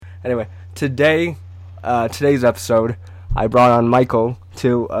Anyway, today's episode, I brought on Michael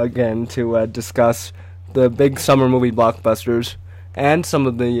to discuss the big summer movie blockbusters and some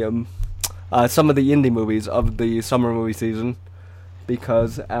of the indie movies of the summer movie season,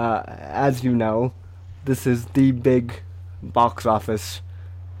 because as you know, this is the big box office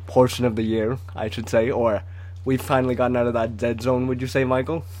portion of the year, I should say, or we've finally gotten out of that dead zone. Would you say,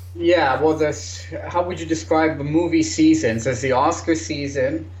 Michael? Yeah, well, how would you describe the movie seasons? There's the Oscar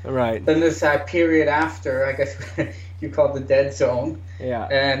season. Right. Then there's that period after, I guess you call it the dead zone. Yeah.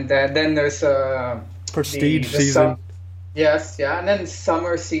 And then there's Prestige season. Yes, yeah. And then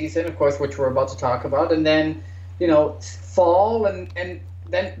summer season, of course, which we're about to talk about. And then, fall and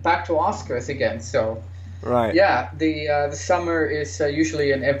then back to Oscars again. So... Right. Yeah, the summer is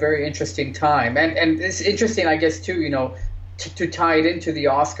usually a very interesting time, and it's interesting, I guess, too. To tie it into the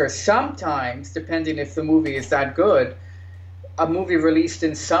Oscars. Sometimes, depending if the movie is that good, a movie released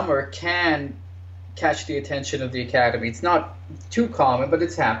in summer can catch the attention of the Academy. It's not too common, but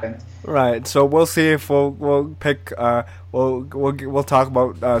it's happened. Right. So we'll see if we'll pick. We'll talk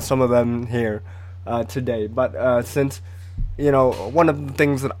about some of them here today. But since one of the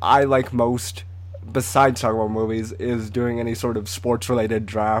things that I like most, besides talking about movies, is doing any sort of sports-related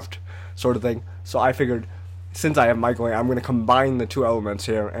draft sort of thing. So I figured, since I have Michael here, I'm going to combine the two elements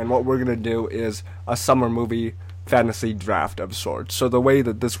here, and what we're going to do is a summer movie fantasy draft of sorts. So the way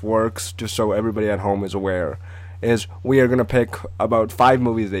that this works, just so everybody at home is aware, is we are going to pick about 5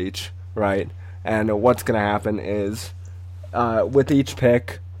 movies each, right? And what's going to happen is, with each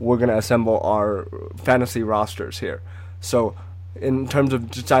pick, we're going to assemble our fantasy rosters here. So in terms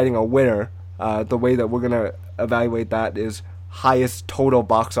of deciding a winner, the way that we're going to evaluate that is highest total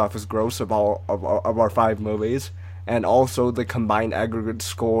box office gross of all of our 5 movies, and also the combined aggregate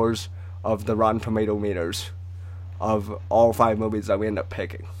scores of the Rotten Tomatometers of all 5 movies that we end up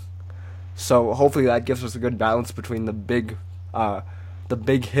picking. So hopefully that gives us a good balance between the big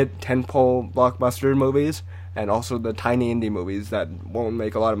hit tentpole blockbuster movies and also the tiny indie movies that won't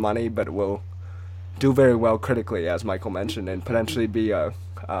make a lot of money but will do very well critically, as Michael mentioned, and potentially be a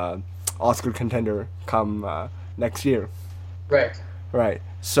Oscar contender come next year. Right.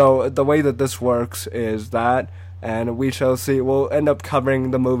 So the way that this works is that, and we shall see, we'll end up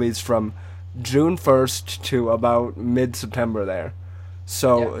covering the movies from June 1st to about mid-September there.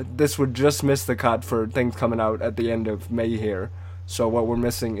 So This would just miss the cut for things coming out at the end of May here. So what we're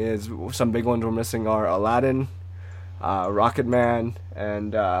missing is, some big ones we're missing are Aladdin, Rocketman,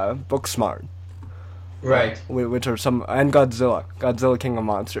 and Booksmart. Right. Which are and Godzilla King of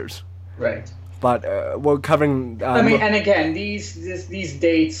Monsters. Right. But we're covering... and again, these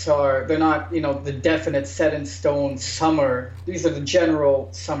dates they're not, the definite set in stone summer. These are the general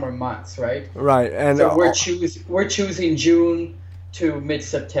summer months, right? Right. And so we're choosing June to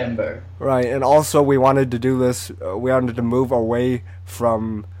mid-September. Right. And also we wanted to do this, we wanted to move away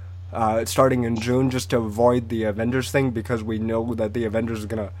from starting in June just to avoid the Avengers thing, because we know that the Avengers is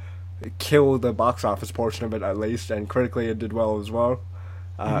going to kill the box office portion of it at least, and critically it did well as well.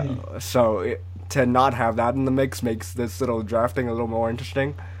 So to not have that in the mix makes this little drafting a little more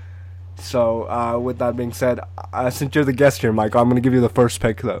interesting. So with that being said, since you're the guest here, Michael, I'm going to give you the first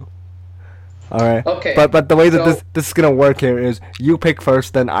pick, though. All right. Okay. But the way that this is going to work here is you pick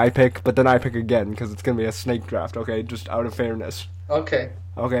first, then I pick, but then I pick again, because it's going to be a snake draft, okay? Just out of fairness. Okay.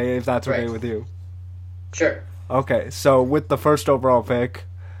 Okay, if that's okay with you. Sure. Okay, so with the first overall pick,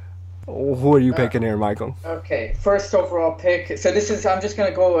 who are you picking here, Michael? Okay, first overall pick. So I'm just going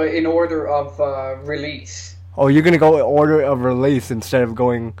to go in order of release. Oh, you're going to go in order of release instead of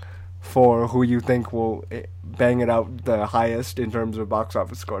going for who you think will bang it out the highest in terms of box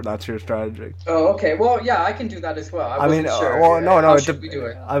office score. That's your strategy. Oh, okay. Well, yeah, I can do that as well. I wasn't sure. Well, no. How should we do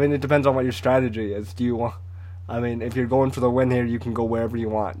it? I mean, it depends on what your strategy is. Do you want... I mean, if you're going for the win here, you can go wherever you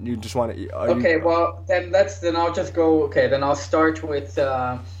want. You just want to... Well, then I'll just go... Okay, then I'll start with...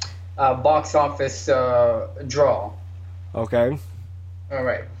 box office draw. Okay. All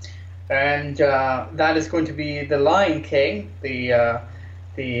right, and that is going to be The Lion King, the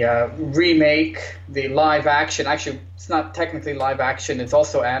remake, the live action. Actually, it's not technically live action; it's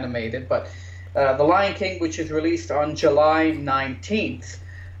also animated. But The Lion King, which is released on July 19th,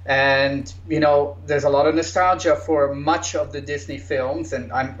 and there's a lot of nostalgia for much of the Disney films,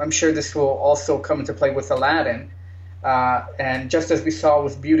 and I'm sure this will also come into play with Aladdin. And just as we saw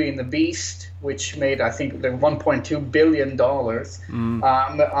with Beauty and the Beast, which made, I think, the $1.2 billion,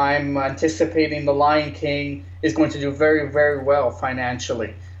 I'm anticipating The Lion King is going to do very, very well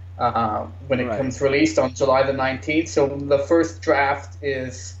financially when it comes released on July the 19th. So the first draft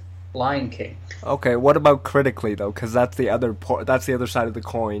is Lion King. Okay, what about critically though? Because that's the other that's the other side of the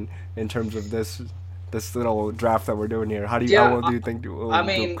coin in terms of this little draft that we're doing here. How Yeah, well do you think I we'll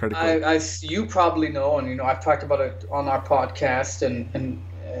do mean, critically? as you probably know, and I've talked about it on our podcast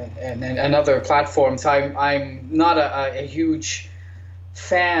and other platforms. I'm not a huge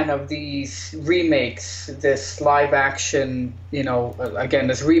fan of these remakes, this live action, again,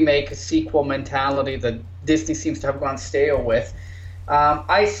 this remake sequel mentality that Disney seems to have gone stale with.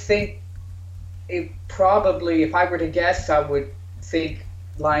 I think it probably, if I were to guess, I would think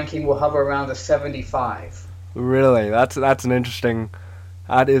Lion King will hover around the 75. Really, that's an interesting.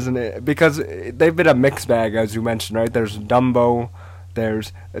 That isn't it because they've been a mixed bag as you mentioned, right? There's Dumbo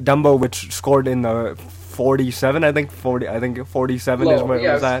which scored in the 47. I think 40. I think 47 is Low, where it yeah,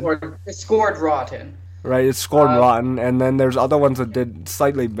 was at. it scored rotten. Right, it scored Uh, rotten, and then there's other ones that did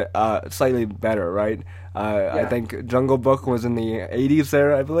slightly better, right? I yeah. think Jungle Book was in the 80s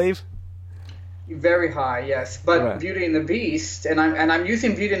there, I believe. Very high, yes. But Right, Beauty and the Beast, and I'm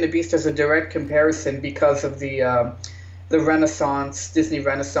using Beauty and the Beast as a direct comparison because of the Renaissance, Disney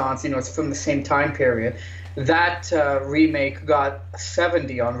Renaissance. It's from the same time period. That remake got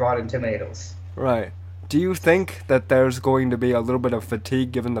 70 on Rotten Tomatoes. right. Do you think that there's going to be a little bit of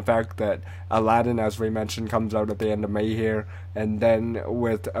fatigue given the fact that Aladdin, as we mentioned, comes out at the end of May here, and then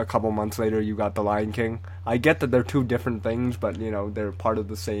with a couple months later you got The Lion King? I get that they're two different things, but they're part of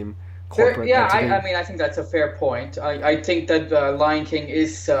the same corporate Yeah, entity. I mean, I think that's a fair point. I think that Lion King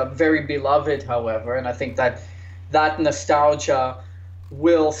is very beloved, however, and I think that that nostalgia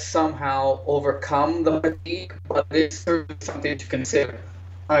will somehow overcome the fatigue, but it's certainly something to consider.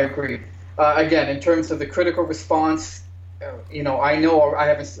 I agree. Again, in terms of the critical response, I know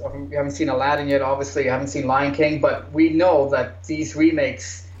we haven't seen Aladdin yet. Obviously, I haven't seen Lion King, but we know that these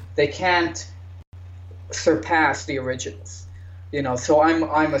remakes they can't surpass the originals. So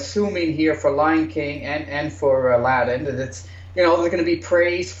I'm assuming here for Lion King and for Aladdin that it's there's going to be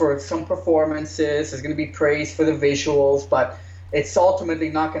praise for some performances, there's going to be praise for the visuals, but it's ultimately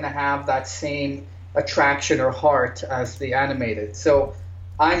not going to have that same attraction or heart as the animated. So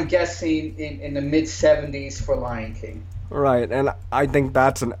I'm guessing in the mid 70s for Lion King. Right, and I think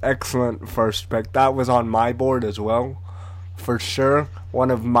that's an excellent first pick. That was on my board as well, for sure.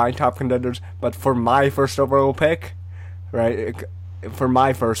 One of my top contenders. But for my first overall pick, right, for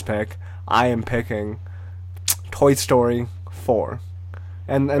my first pick, I am picking Toy Story 4.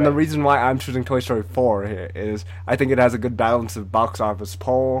 And the Right. reason why I'm choosing Toy Story 4 here is I think it has a good balance of box office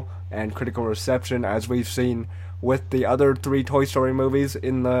pull and critical reception, as we've seen with the other three Toy Story movies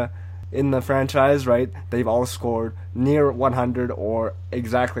in the franchise. Right, they've all scored near 100 or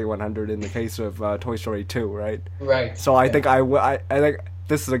exactly 100 in the case of Toy Story 2. Right, Right. so I Yeah. think I think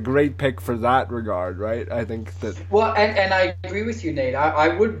this is a great pick for that regard. Right, I think that Well, and I agree with you, Nate. I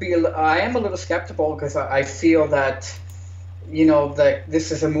am a little skeptical because I feel that that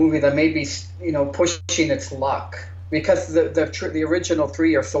this is a movie that may be pushing its luck because the original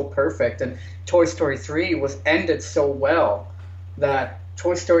three are so perfect and Toy Story 3 was ended so well that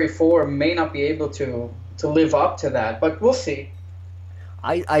Toy Story 4 may not be able to live up to that, but we'll see.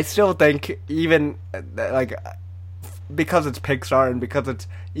 I still think even like because it's Pixar and because it's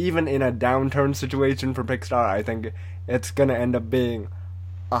even in a downturn situation for Pixar, I think it's gonna end up being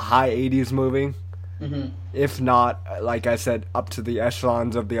a high 80s movie. Hmm. If not, like I said, up to the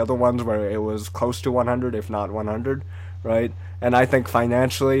echelons of the other ones where it was close to 100, if not 100, right? And I think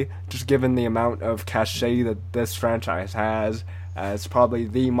financially, just given the amount of cachet that this franchise has, as probably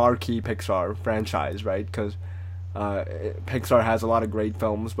the marquee Pixar franchise, right? Because Pixar has a lot of great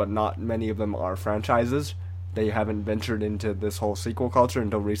films, but not many of them are franchises. They haven't ventured into this whole sequel culture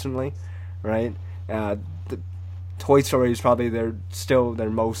until recently, right? The Toy Story is probably their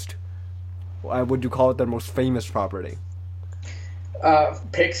most, would you call it their most famous property?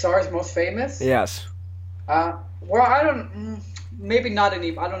 Pixar's most famous. Yes. Well, I don't. Maybe not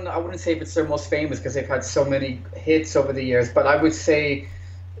any. I don't know. I wouldn't say if it's their most famous because they've had so many hits over the years. But I would say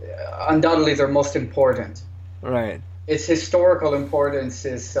undoubtedly their most important. Right. Its historical importance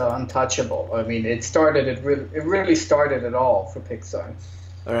is untouchable. I mean, it really started it all for Pixar.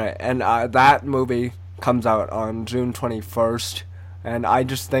 All right. And that movie comes out on June 21st, and I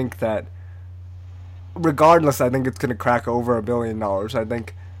just think that regardless, I think it's going to crack over $1 billion. I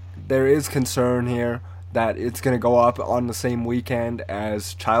think there is concern here that it's going to go up on the same weekend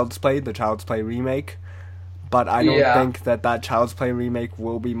as Child's Play, the Child's Play remake. But I don't Yeah, think that Child's Play remake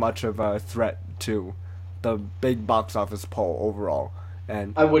will be much of a threat to the big box office poll overall.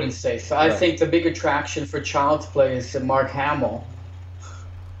 And I wouldn't say so. I right, think the big attraction for Child's Play is Mark Hamill.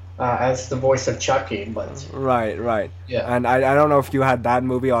 as the voice of Chucky. But Right, right. yeah, And I don't know if you had that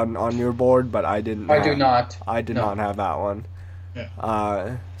movie on your board, but I didn't I do have. not. I did No. not have that one.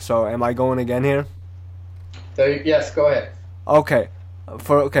 Yeah. So am I going again here? Yes, go ahead. Okay.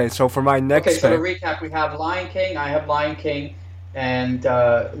 So for my Okay, next so to pick, recap, we have Lion King. I have Lion King, and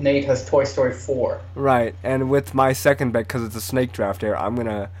Nate has Toy Story 4. right, and with my second pick, because it's a snake draft here, I'm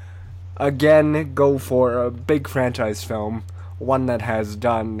gonna again go for a big franchise film, one that has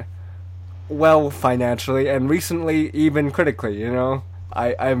done well financially and recently even critically.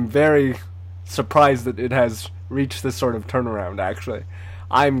 I'm very surprised that it has reached this sort of turnaround. Actually,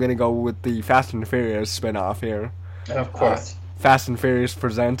 I'm gonna go with the Fast and Furious spin-off here. Of Uh, course. Fast and Furious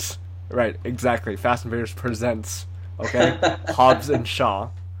presents. Right, exactly. Fast and Furious presents. Okay, Hobbs and Shaw.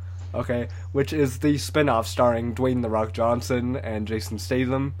 Okay, which is the spin-off starring Dwayne the Rock Johnson and Jason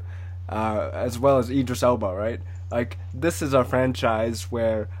Statham, as well as Idris Elba. Right, like this is a franchise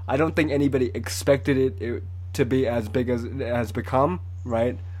where I don't think anybody expected it to be as big as it has become.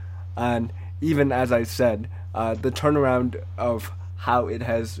 Right, and even as I said, the turnaround of how it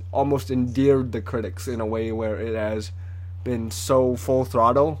has almost endeared the critics in a way where it has been so full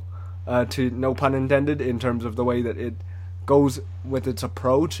throttle, to no pun intended, in terms of the way that it goes with its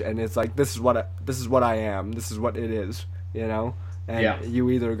approach, and it's like this is what I am, this is what it is, and Yeah. you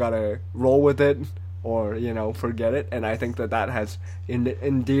either gotta roll with it or forget it. And I think that has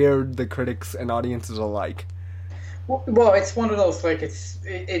endeared the critics and audiences alike. Well, it's one of those like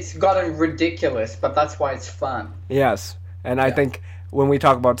it's gotten ridiculous, but that's why it's fun. Yes, and I Yeah. think when we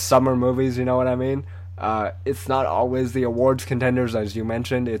talk about summer movies, you know what I mean? It's not always the awards contenders, as you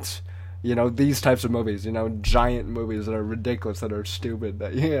mentioned. It's, these types of movies, giant movies that are ridiculous, that are stupid,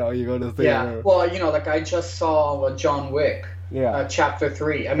 that, you go to Yeah. theater. Well, like I just saw John Wick, Yeah. Chapter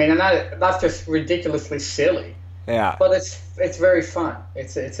 3. I mean, and that's just ridiculously silly. Yeah. But it's very fun.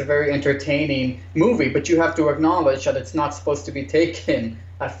 It's a very entertaining movie, but you have to acknowledge that it's not supposed to be taken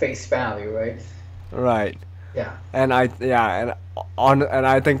at face value, right? Right. Yeah. And I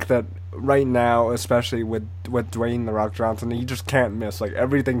think that right now, especially with Dwayne the Rock Johnson, he just can't miss. Like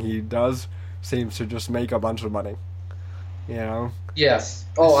everything he does seems to just make a bunch of money. You know? Yes.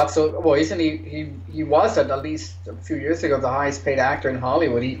 Oh, absolutely. Well, isn't he was at least a few years ago the highest paid actor in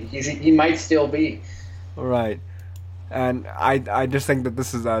Hollywood. He might still be. Right. And I just think that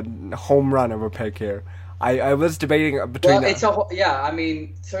this is a home run of a pick here. I was debating between. Well, yeah. I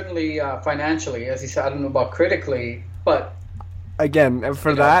mean, certainly financially, as you said. I don't know about critically, but Again,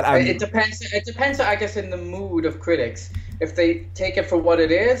 for that, it depends. It depends, I guess, in the mood of critics. If they take it for what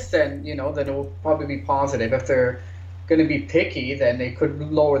it is, then then it will probably be positive. If they're going to be picky, then they could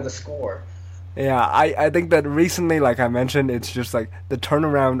lower the score. Yeah, I think that recently, like I mentioned, it's just like the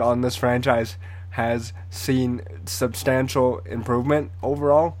turnaround on this franchise has seen substantial improvement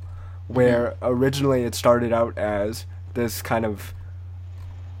overall, where originally it started out as this kind of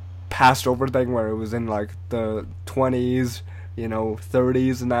passed over thing where it was in like the 20s,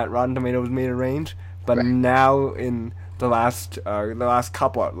 30s in that Rotten Tomatoes meter range, but Right. now in the last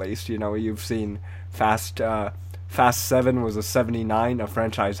couple at least, you've seen Fast 7 was a 79, a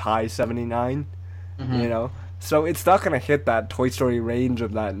franchise high 79, So it's not going to hit that Toy Story range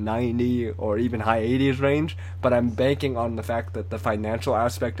of that 90 or even high 80s range, but I'm banking on the fact that the financial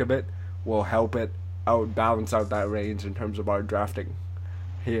aspect of it will help it balance out that range in terms of our drafting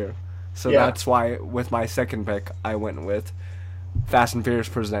here. So Yeah. that's why with my second pick I went with Fast and Furious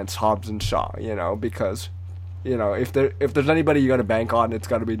presents Hobbs and Shaw, because if there's anybody you got to bank on, it's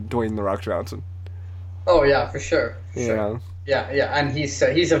got to be Dwayne the Rock Johnson. Oh yeah, for sure. You Sure. know. Yeah, and he's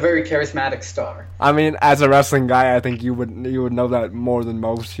a very charismatic star. I mean, as a wrestling guy, I think you would know that more than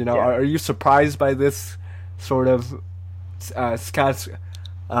most. Yeah. Are you surprised by this sort of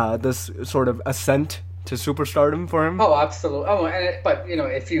this sort of ascent to superstardom for him? Oh, absolutely. Oh, but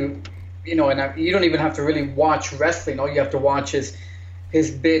if you you don't even have to really watch wrestling. All you have to watch is his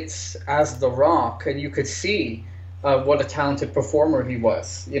bits as The Rock, and you could see what a talented performer he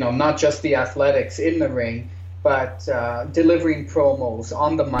was. Not just the athletics in the ring, but delivering promos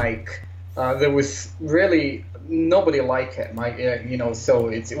on the mic. There was really nobody like him. So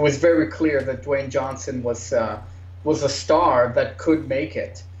it was very clear that Dwayne Johnson was a star that could make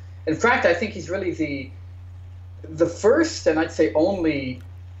it. In fact, I think he's really the first and I'd say only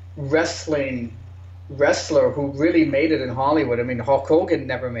wrestler who really made it in Hollywood. I mean, Hulk Hogan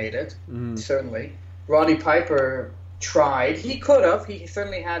never made it, certainly. Roddy Piper tried. He could have. He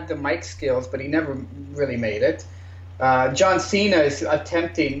certainly had the mic skills, but he never really made it. John Cena is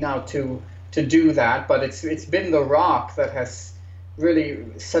attempting now to do that, but it's been The Rock that has really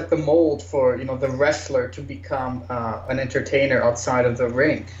set the mold for the wrestler to become an entertainer outside of the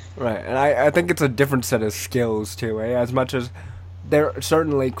ring. Right, and I think it's a different set of skills too. As much as there's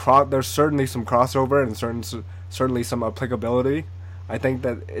certainly some crossover and certainly some applicability. I think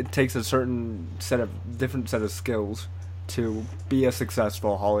that it takes a different set of skills to be a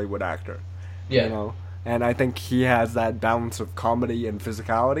successful Hollywood actor. You Yeah. know, and I think he has that balance of comedy and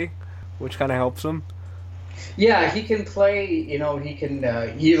physicality, which kind of helps him. Yeah, he can play. He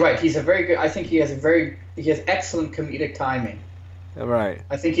can. You're right. He's a very good. I think he has excellent comedic timing. Right.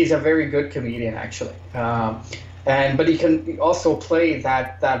 I think he's a very good comedian, actually. But he can also play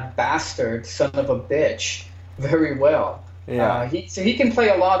that bastard son of a bitch very well. Yeah. He can play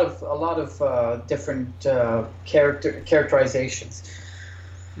a lot of different characterizations.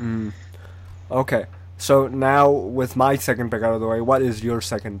 Okay. So now with my second pick out of the way, what is your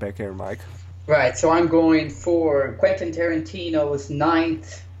second pick here, Mike? Right. So I'm going for Quentin Tarantino's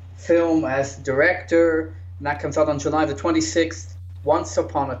ninth film as director, and that comes out on July the 26th. Once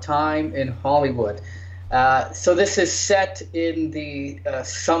Upon a Time in Hollywood. So this is set in the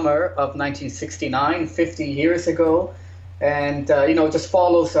summer of 1969, 50 years ago, and it just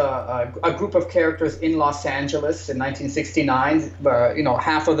follows a group of characters in Los Angeles in 1969.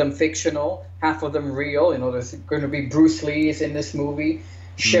 Half of them fictional, half of them real. There's going to be Bruce Lee's in this movie,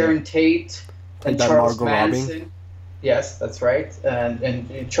 Sharon Tate, and Charles Margot Manson. Robbie. Yes, that's right,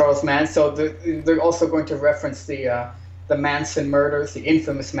 and Charles Manson. So they're also going to reference the Manson murders, the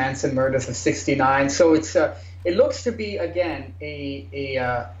infamous Manson murders of '69. So it looks to be again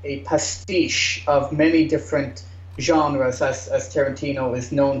a pastiche of many different genres, as Tarantino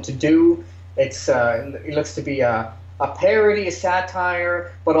is known to do. It looks to be a parody, a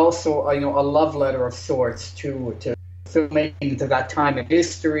satire, but also a love letter of sorts to filmmaking to that time in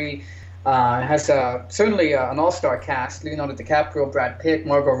history. It has certainly an all-star cast: Leonardo DiCaprio, Brad Pitt,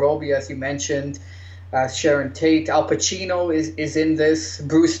 Margot Robbie, as you mentioned. Sharon Tate, Al Pacino is in this.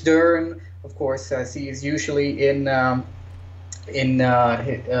 Bruce Dern, of course, as he is usually in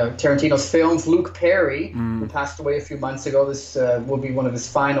Tarantino's films. Luke Perry, who passed away a few months ago. This will be one of his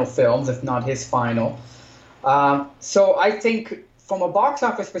final films, if not his final. So I think, from a box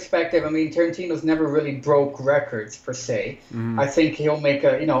office perspective, I mean, Tarantino's never really broke records per se. I think he'll make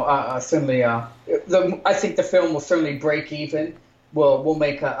I think the film will certainly break even. Will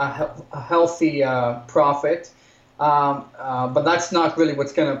make a healthy profit, but that's not really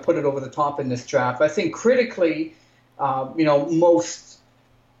what's going to put it over the top in this draft. I think critically, most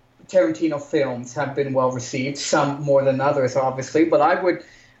Tarantino films have been well received, some more than others, obviously. But I would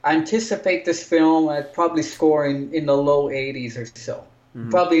anticipate this film at probably scoring in the low 80s or so.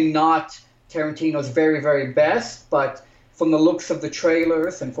 Probably not Tarantino's very, very best, but from the looks of the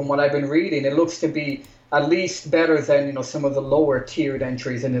trailers and from what I've been reading, it looks to be at least better than some of the lower tiered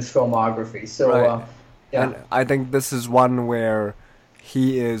entries in his filmography. So, right. Yeah. And I think this is one where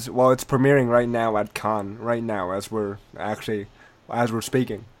he is. Well, it's premiering right now at Cannes. Right now, as we're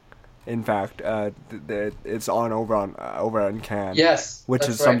speaking. In fact, it's on over in Cannes. Yes, which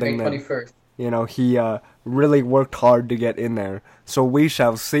that's is right, something May 21st. that he really worked hard to get in there. So we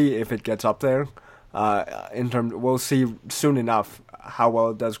shall see if it gets up there. We'll see soon enough how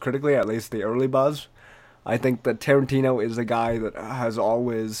well it does critically. At least the early buzz. I think that Tarantino is a guy that has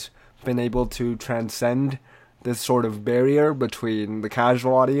always been able to transcend this sort of barrier between the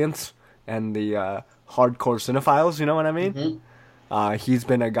casual audience and the hardcore cinephiles, you know what I mean? He's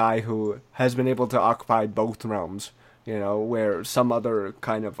been a guy who has been able to occupy both realms, where some other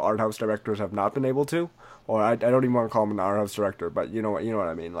kind of art house directors have not been able to. Or I don't even want to call him an art house director, but you know what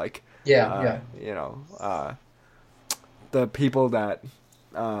I mean? Like, the people that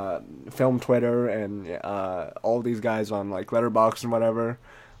film Twitter and all these guys on like Letterboxd and whatever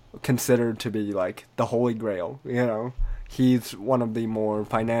considered to be like the holy grail. He's one of the more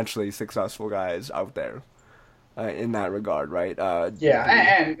financially successful guys out there in that regard, right?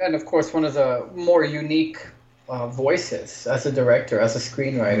 And of course one of the more unique voices as a director, as a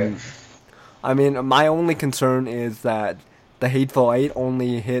screenwriter. I mean, my only concern is that The Hateful Eight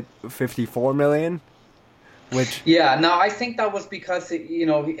only hit 54 million. No, I think that was because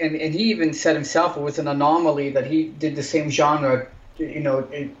and he even said himself it was an anomaly that he did the same genre,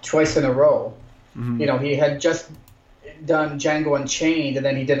 twice in a row. He had just done Django Unchained, and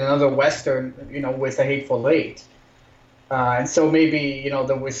then he did another Western, with The Hateful Eight. And so maybe,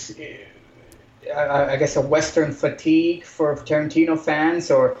 there was, I guess, a Western fatigue for Tarantino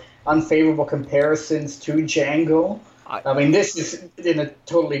fans or unfavorable comparisons to Django. I mean, this is in a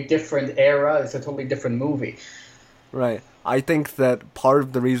totally different era. It's a totally different movie. Right. I think that part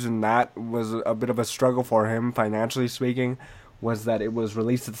of the reason that was a bit of a struggle for him, financially speaking, was that it was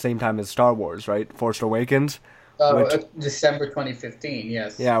released at the same time as Star Wars, right? Force Awakens, which December 2015,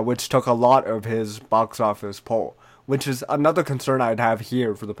 yes. yeah, which took a lot of his box office pull. Which is another concern I'd have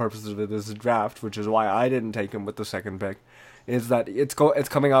here for the purposes of this draft, which is why I didn't take him with the second pick, is that it's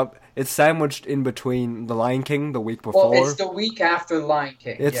coming up. It's sandwiched in between The Lion King the week Well, before. it's the week after Lion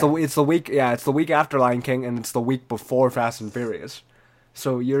King. It's the week it's the week after Lion King, and it's the week before Fast and Furious.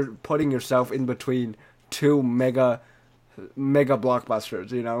 So you're putting yourself in between two mega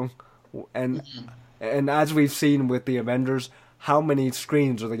blockbusters, you know, and and as we've seen with the Avengers, how many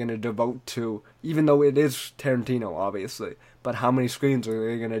screens are they going to devote to? Even though it is Tarantino, obviously, but how many screens are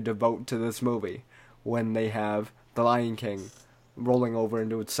they going to devote to this movie when they have The Lion King rolling over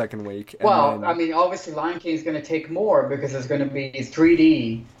into its second week? Well, I mean, obviously, Lion King is going to take more because there's going to be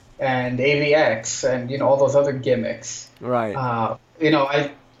 3D and AVX and all those other gimmicks. Right.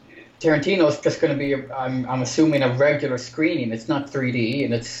 Tarantino's just going to be, I'm assuming, a regular screening. It's not 3D,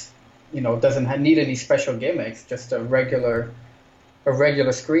 and it's doesn't need any special gimmicks. Just a regular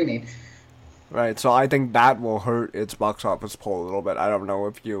screening. Right. So I think that will hurt its box office poll a little bit. I don't know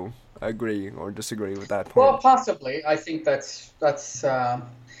if you agree or disagree with that point. Well, possibly. I think that's.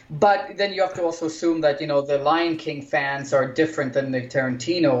 But then you have to also assume that the Lion King fans are different than the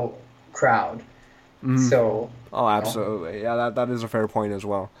Tarantino crowd. So. Oh, absolutely. Yeah, that is a fair point as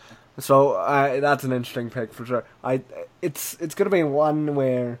well. So that's an interesting pick for sure. It's gonna be one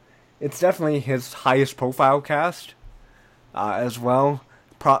where it's definitely his highest profile cast, as well.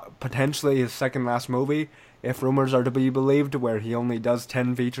 Potentially his second last movie, if rumors are to be believed, where he only does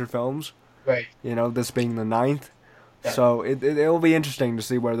 10 feature films. Right. This being the 9th. Yeah. So it'll be interesting to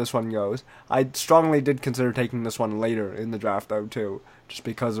see where this one goes. I strongly did consider taking this one later in the draft, though, too, just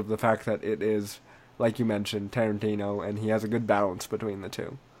because of the fact that it is, like you mentioned, Tarantino, and he has a good balance between the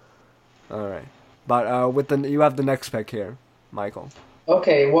two. All right. But you have the next pick here, Michael.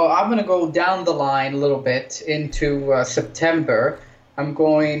 Okay, well, I'm going to go down the line a little bit into September. I'm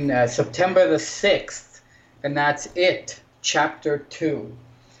going September the 6th, and that's It, Chapter 2.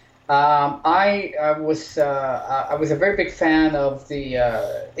 I was a very big fan of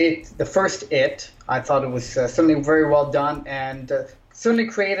the first It. I thought it was certainly very well done, and certainly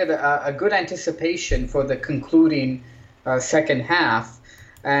created a good anticipation for the concluding second half.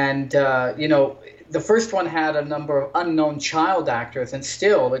 And the first one had a number of unknown child actors, and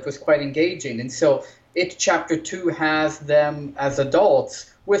still it was quite engaging. And so It Chapter 2 has them as adults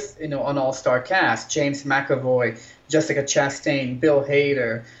with an all-star cast: James McAvoy, Jessica Chastain, Bill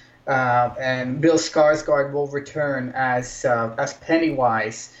Hader, and Bill Skarsgård will return as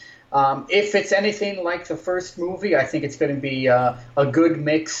Pennywise. If it's anything like the first movie, I think it's going to be a good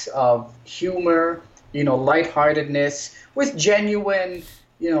mix of humor, lightheartedness with genuine,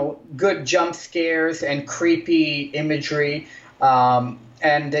 good jump scares and creepy imagery.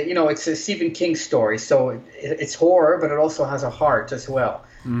 It's a Stephen King story, so it's horror, but it also has a heart as well.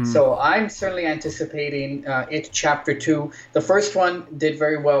 So I'm certainly anticipating It Chapter 2. The first one did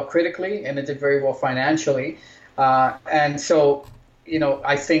very well critically, and it did very well financially. And so,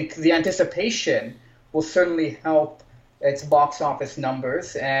 I think the anticipation will certainly help its box office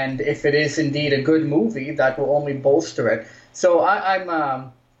numbers. And if it is indeed a good movie, that will only bolster it. So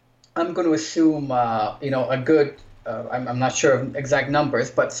I'm going to assume, a good. I'm not sure of exact numbers,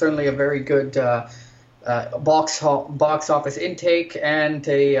 but certainly a very good box office intake and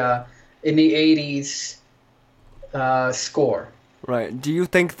a in the 80s score. Right. Do you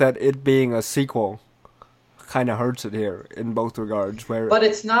think that it being a sequel kind of hurts it here in both regards? But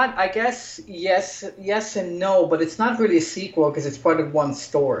it's not. I guess yes and no. But it's not really a sequel because it's part of one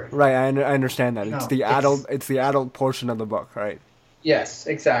story. Right. I understand that. It's the adult. It's the adult portion of the book, right? Yes,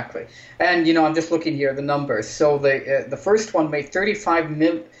 exactly. And I'm just looking here the numbers. So the first one made 35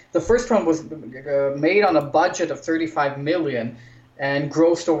 million. The first one was made on a budget of 35 million and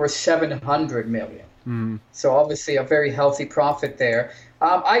grossed over 700 million. So obviously a very healthy profit there.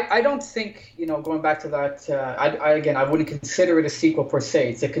 I don't think, going back to that, I wouldn't consider it a sequel per se.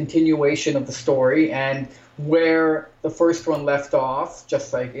 It's a continuation of the story, and where the first one left off,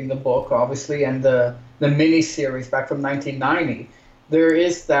 just like in the book, obviously, and the mini-series back from 1990, there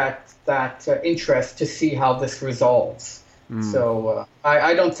is that interest to see how this resolves. So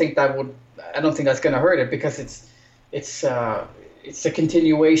I don't think that's going to hurt it, because it's a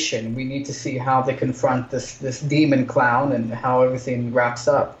continuation. We need to see how they confront this demon clown and how everything wraps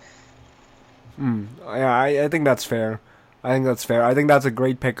up. Yeah, I think that's fair. I think that's a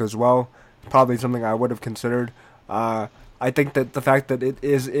great pick as well. Probably something I would have considered. I think that the fact that it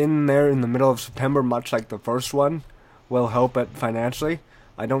is in there in the middle of September, much like the first one, will help it financially.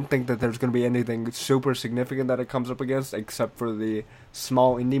 I don't think that there's going to be anything super significant that it comes up against, except for the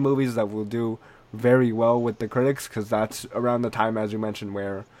small indie movies that will do very well with the critics, because that's around the time, as you mentioned,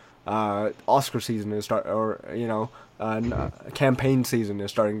 where Oscar season is campaign season is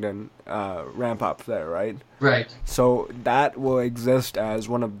starting to ramp up there, right? Right. So that will exist as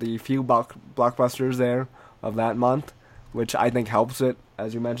one of the few blockbusters there of that month, which I think helps it,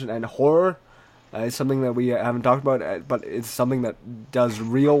 as you mentioned. And horror is something that we haven't talked about, but it's something that does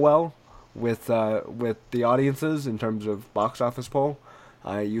real well with the audiences in terms of box office poll.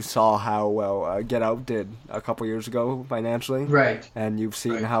 You saw how well Get Out did a couple years ago financially, Right. and you've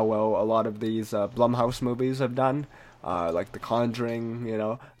seen how well a lot of these Blumhouse movies have done, like The Conjuring,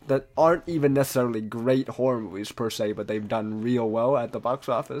 that aren't even necessarily great horror movies per se, but they've done real well at the box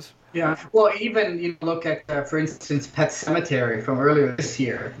office. Yeah. Well, even look at, for instance, Pet Sematary from earlier this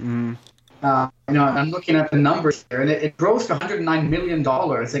year. I'm looking at the numbers here, and it grossed $109 million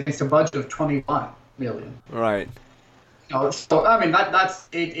against a budget of $21 million. Right. So I mean that's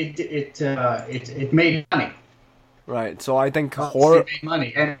it made money. Right. So I think horror made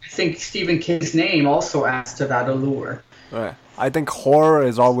money, and I think Stephen King's name also adds to that allure. Right. I think horror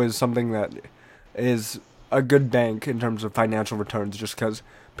is always something that is a good bank in terms of financial returns, just because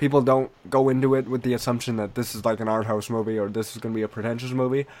people don't go into it with the assumption that this is like an art house movie or this is going to be a pretentious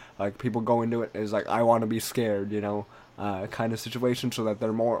movie. Like, people go into it as like, I want to be scared, kind of situation, so that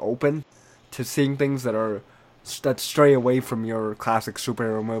they're more open to seeing things that stray away from your classic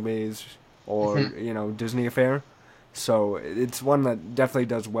superhero movies or Disney affair. So it's one that definitely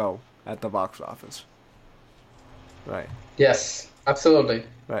does well at the box office. Right. Yes, absolutely.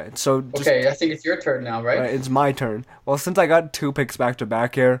 Right. So okay, I think it's your turn now, right? Right, it's my turn. Well, since I got 2 picks back to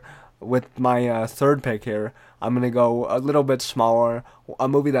back here, with my third pick here, I'm gonna go a little bit smaller. A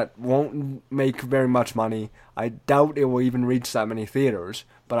movie that won't make very much money. I doubt it will even reach that many theaters,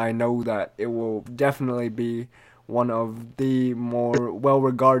 but I know that it will definitely be one of the more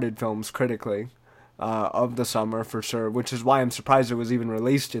well-regarded films critically of the summer for sure, which is why I'm surprised it was even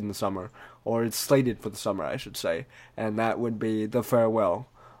released in the summer, or it's slated for the summer, I should say, and that would be The Farewell,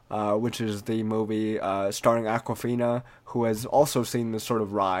 which is the movie starring Awkwafina, who has also seen this sort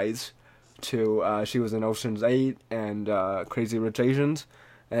of rise to, she was in Ocean's 8 and Crazy Rich Asians,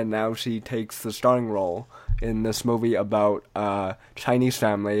 and now she takes the starring role in this movie about a Chinese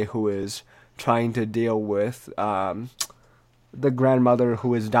family who is trying to deal with the grandmother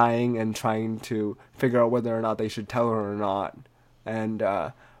who is dying and trying to figure out whether or not they should tell her or not. And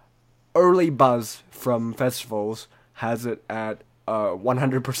early buzz from festivals has it at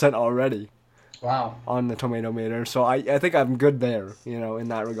 100% already. Wow. On the Tomatometer. So I think I'm good there, in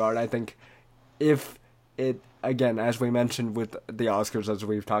that regard. I think if it, again, as we mentioned with the Oscars, as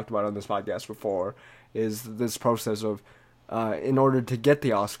we've talked about on this podcast before, is this process of in order to get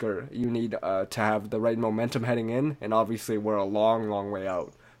the Oscar, you need to have the right momentum heading in, and obviously we're a long, long way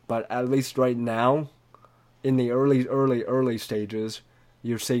out. But at least right now, in the early stages,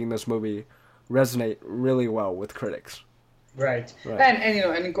 you're seeing this movie resonate really well with critics. Right.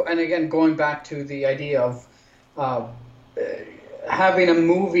 And again, going back to the idea of having a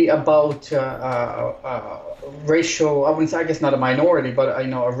movie about racial, I guess not a minority, but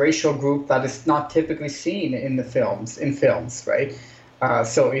a racial group that is not typically seen in films, right?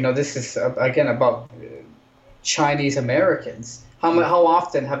 So this is again about Chinese Americans. How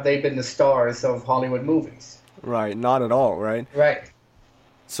often have they been the stars of Hollywood movies? Right, not at all, right? Right.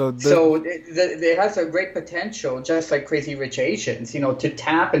 So it has a great potential, just like Crazy Rich Asians, to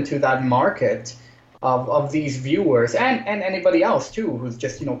tap into that market of these viewers and anybody else too, who's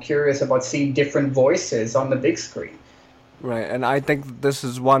just curious about seeing different voices on the big screen. Right, and I think this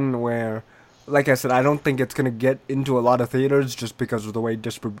is one where, like I said, I don't think it's going to get into a lot of theaters just because of the way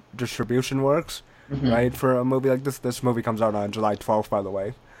distribution works, right? For a movie like this, this movie comes out on July 12th, by the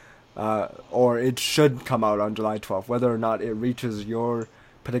way, or it should come out on July 12th. Whether or not it reaches your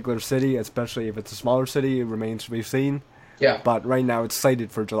particular city, especially if it's a smaller city, it remains to be seen. Yeah. But right now it's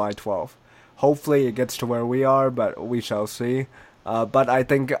slated for July 12th. Hopefully it gets to where we are, but we shall see. But I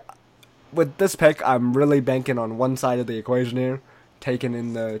think with this pick, I'm really banking on one side of the equation here, taking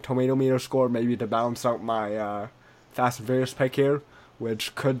in the Tomatometer score, maybe to balance out my Fast and Furious pick here,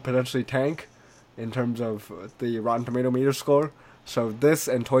 which could potentially tank in terms of the Rotten Tomatometer score. So this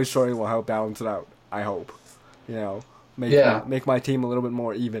and Toy Story will help balance it out, I hope. Make my team a little bit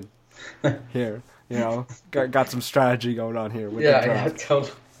more even here. Got some strategy going on here with the draft.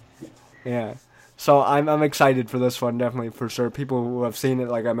 Totally. Yeah. So I'm excited for this one, definitely, for sure. People who have seen it,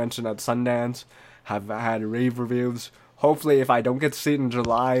 like I mentioned, at Sundance, have had rave reviews. Hopefully, if I don't get to see it in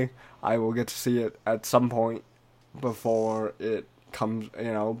July, I will get to see it at some point before it comes,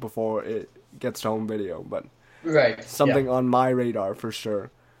 before it gets to home video. But Right. something on my radar for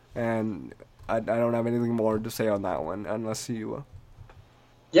sure. And I don't have anything more to say on that one unless you.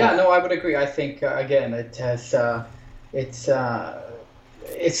 Yeah, no, I would agree. I think again, it has it's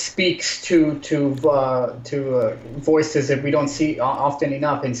it speaks to voices that we don't see often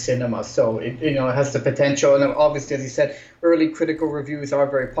enough in cinema. So it has the potential, and obviously, as you said, early critical reviews are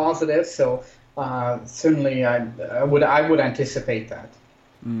very positive. So certainly, I would anticipate that.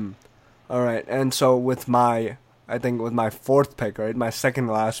 All right, and so I think with my fourth pick, right, my second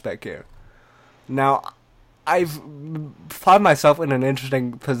to last pick here. Now, I've found myself in an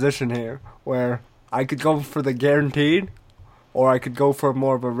interesting position here where I could go for the guaranteed, or I could go for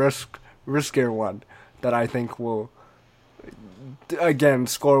more of a riskier one that I think will, again,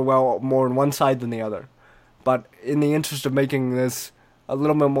 score well more on one side than the other. But in the interest of making this a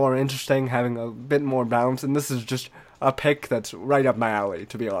little bit more interesting, having a bit more balance, and this is just a pick that's right up my alley,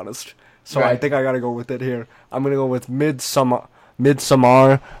 to be honest. So I think I gotta go with it here. I'm gonna go with Midsommar,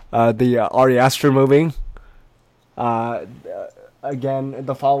 the Ari Aster movie. Again,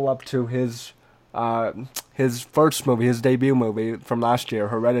 the follow-up to his first movie, his debut movie from last year,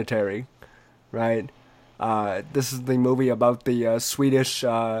 Hereditary, right? This is the movie about the Swedish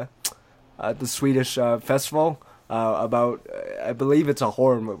festival. About, I believe it's a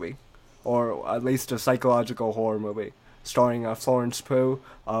horror movie, or at least a psychological horror movie, starring Florence Pugh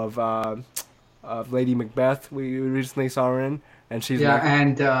of Lady Macbeth. We recently saw her in, and she's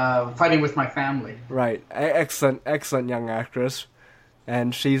and Fighting with My Family. Right, excellent young actress,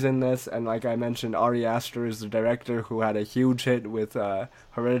 and she's in this. And like I mentioned, Ari Aster is the director who had a huge hit with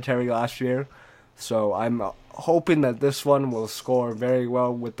Hereditary last year. So I'm hoping that this one will score very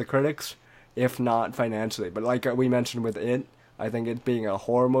well with the critics, if not financially. But like we mentioned with it, I think it being a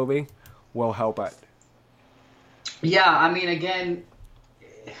horror movie will help it. Yeah, I mean, again,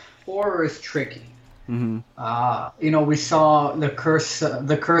 horror is tricky. We saw the Curse of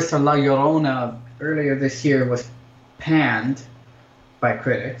La Llorona earlier this year was panned by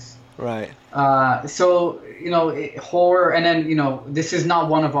critics. Right. So horror, and then this is not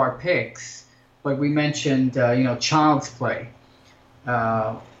one of our picks, but we mentioned Child's Play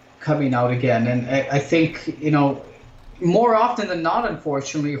coming out again, and I think more often than not,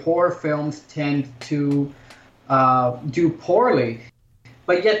 unfortunately, horror films tend to do poorly,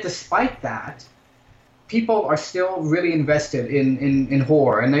 but yet despite that, people are still really invested in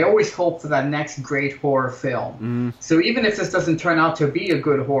horror, and they always hope for that next great horror film. So even if this doesn't turn out to be a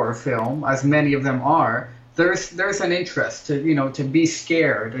good horror film, as many of them are, there's an interest to be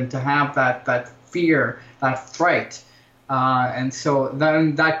scared and to have that fear, that fright, and so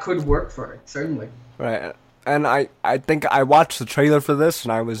that could work for it, certainly. Right. And I think I watched the trailer for this,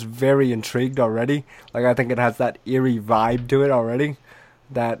 and I was very intrigued already. Like, I think it has that eerie vibe to it already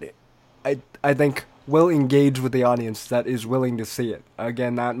that I think will engage with the audience that is willing to see it.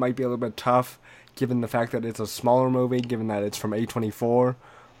 Again, that might be a little bit tough given the fact that it's a smaller movie, given that it's from A24,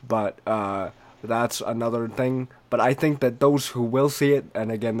 but that's another thing. But I think that those who will see it,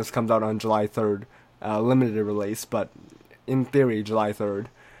 and again, this comes out on July 3rd, limited release, but in theory, July 3rd,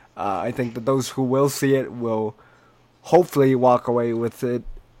 I think that those who will see it will hopefully walk away with it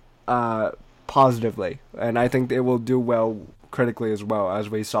positively, and I think it will do well critically as well, as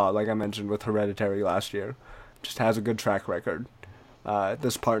we saw, like I mentioned, with Hereditary last year. Just has a good track record,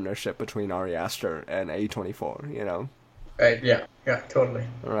 this partnership between Ari Aster and A24, Right, yeah, totally.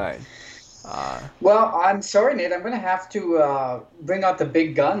 Right. Well, I'm sorry, Nate. I'm going to have to bring out the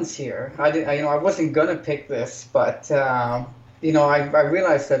big guns here. I wasn't going to pick this, but I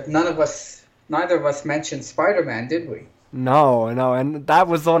realized that neither of us mentioned Spider-Man, did we? No, and that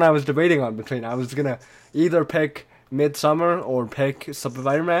was the one I was debating on between. I was gonna either pick Midsommar or pick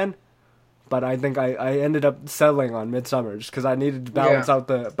Spider-Man, but I think I ended up settling on Midsommar just because I needed to balance out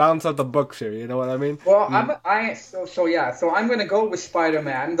the books here. You know what I mean? Well, So I'm going to go with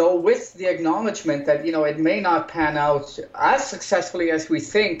Spider-Man, though with the acknowledgement that it may not pan out as successfully as we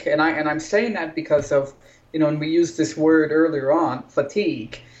think, and I'm saying that because of and we used this word earlier on,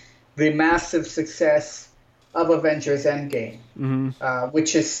 fatigue, the massive success of Avengers Endgame,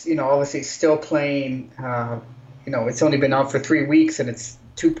 which is obviously still playing. It's only been out for 3 weeks and it's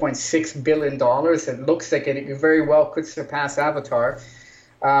 $2.6 billion. It looks like it very well could surpass Avatar.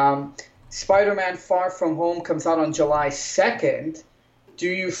 Spider-Man Far From Home comes out on July 2nd. Do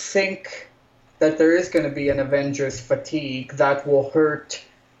you think that there is going to be an Avengers fatigue that will hurt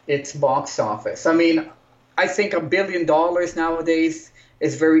its box office? I mean, I think $1 billion nowadays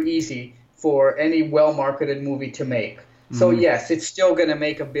is very easy for any well-marketed movie to make. So yes, it's still going to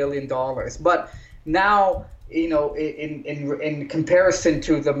make $1 billion. But now, in comparison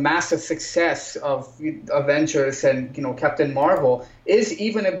to the massive success of Avengers and Captain Marvel, is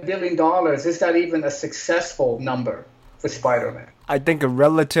even $1 billion? Is that even a successful number for Spider-Man? I think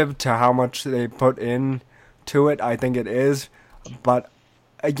relative to how much they put in to it, I think it is. But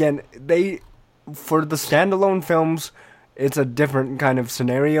again, for the standalone films, it's a different kind of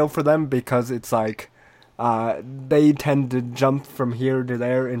scenario for them because it's like they tend to jump from here to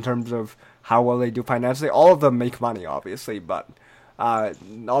there in terms of how well they do financially. All of them make money, obviously, but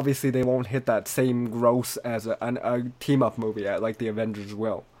obviously they won't hit that same gross as a team-up movie like the Avengers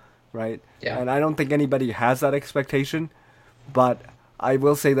will, right? Yeah. And I don't think anybody has that expectation, but I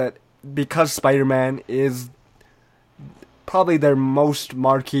will say that because Spider-Man is probably their most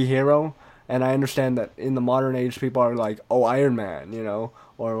marquee hero, and I understand that in the modern age people are like, oh, Iron Man,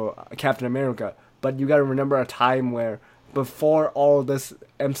 or Captain America, but you gotta remember a time where before all this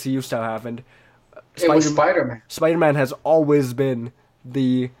MCU stuff happened, it was Spider-Man. Spider-Man has always been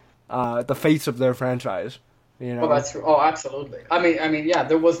the face of their franchise. Absolutely. I mean, yeah,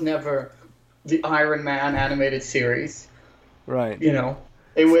 there was never the Iron Man animated series. Right.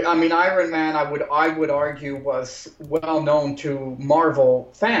 Iron Man, I would argue, was well known to Marvel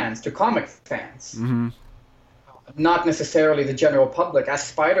fans, to comic fans. Mm-hmm. Not necessarily the general public, as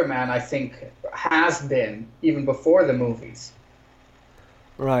Spider-Man, I think, has been even before the movies.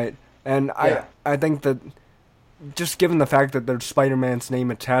 Right. And I think that just given the fact that there's Spider-Man's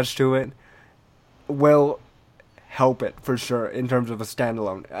name attached to it will help it for sure in terms of a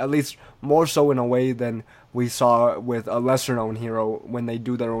standalone. At least more so in a way than we saw with a lesser known hero when they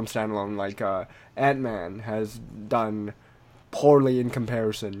do their own standalone, like Ant-Man has done poorly in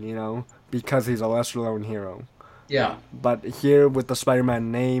comparison, because he's a lesser known hero. Yeah. But here with the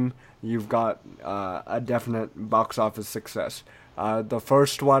Spider-Man name, you've got a definite box office success. The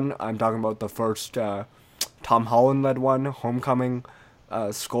first one, I'm talking about the first Tom Holland led one, Homecoming,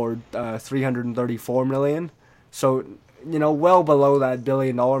 scored $334 million. So, well below that $1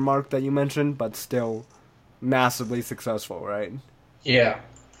 billion mark that you mentioned, but still massively successful, right? Yeah.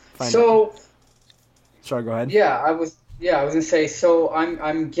 Sorry, go ahead. Yeah, I was gonna say. So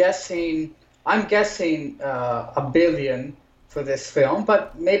I'm guessing $1 billion for this film,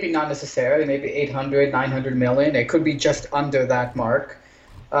 but maybe not necessarily. Maybe 800, 900 million. It could be just under that mark.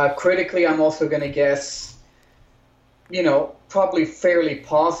 Critically, I'm also gonna guess, probably fairly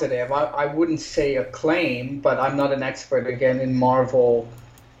positive. I wouldn't say acclaim, but I'm not an expert again in Marvel,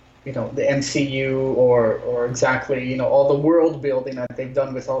 the MCU or exactly, all the world building that they've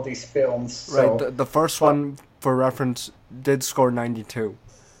done with all these films. So, right. The first one, for reference, did score 92.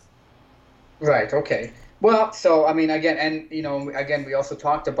 Right. Okay. Well, so again, we also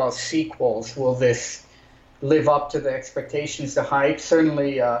talked about sequels. Will this live up to the expectations, the hype?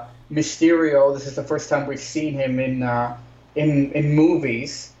 Certainly, Mysterio. This is the first time we've seen him in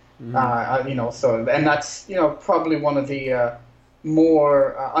movies. Mm-hmm. So and that's probably one of the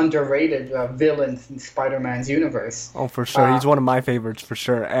more underrated villains in Spider-Man's universe. Oh, for sure. He's one of my favorites, for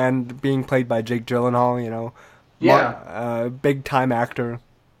sure. And being played by Jake Gyllenhaal, yeah, big time actor,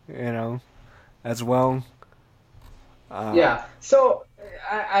 as well. Yeah. So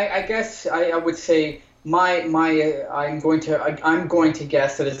I guess I would say I'm going to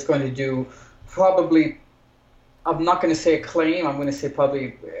guess that it's going to do probably. I'm not going to say acclaim. I'm going to say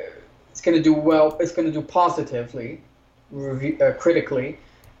probably it's going to do well. It's going to do positively, critically,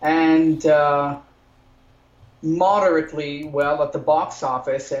 and moderately well at the box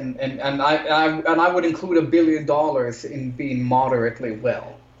office. And I would include $1 billion in being moderately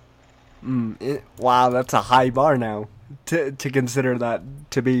well. Wow, that's a high bar now to consider that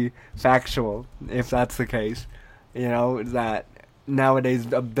to be factual, if that's the case. That nowadays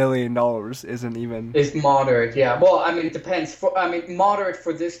 $1 billion isn't even... It's moderate, yeah. Well, it depends. Moderate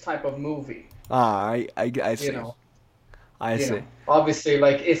for this type of movie. I see. I see. Obviously,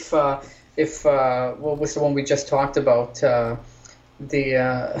 like if what was the one we just talked about? The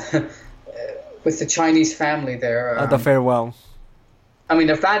with the Chinese family there. The Farewell.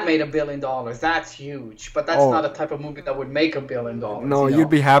 If that made $1 billion, that's huge. But that's not a type of movie that would make $1 billion. No, you'd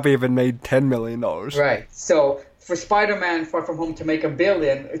be happy if it made $10 million. Right. So for Spider-Man Far From Home to make $1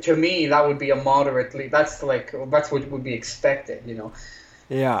 billion, to me, that would be a moderately. That's what would be expected.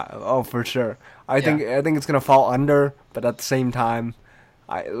 Yeah. Oh, for sure. I think it's gonna fall under, but at the same time,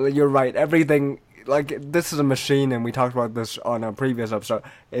 you're right. Everything. Like, this is a machine, and we talked about this on a previous episode.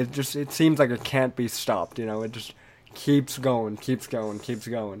 It seems like it can't be stopped. It just keeps going,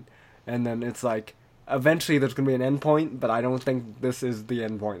 and then it's like eventually there's gonna be an end point, but I don't think this is the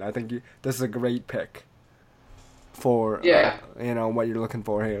end point. I think this is a great pick for what you're looking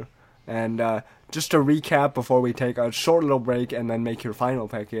for here, And just to recap before we take a short little break and then make your final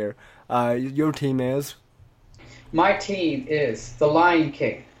pick here, your team is? My team is The Lion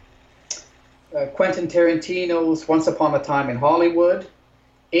King, Quentin Tarantino's Once Upon a Time in Hollywood,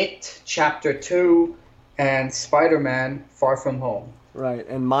 It, Chapter 2, and Spider-Man Far From Home. Right,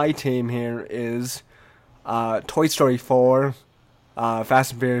 and my team here is Toy Story 4,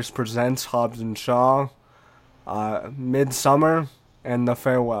 Fast and Furious Presents Hobbs and Shaw, Midsummer, and The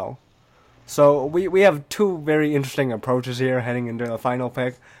Farewell. So we have two very interesting approaches here heading into the final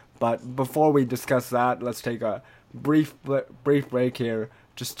pick, but before we discuss that, let's take a brief break here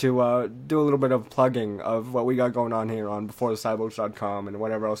just to do a little bit of plugging of what we got going on here on beforethecyborgs.com and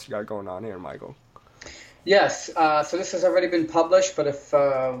whatever else you got going on here, Michael. Yes, so this has already been published, but if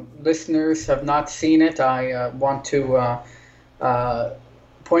listeners have not seen it, I want to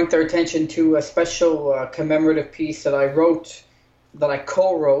point their attention to a special commemorative piece that I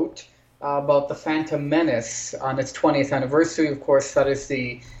co-wrote about the Phantom Menace on its 20th anniversary. Of course, that is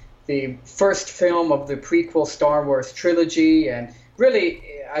the first film of the prequel Star Wars trilogy, and really,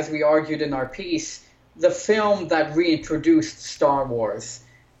 as we argued in our piece, the film that reintroduced Star Wars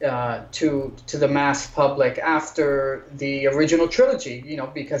to the mass public after the original trilogy,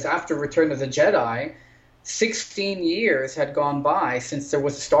 because after Return of the Jedi, 16 years had gone by since there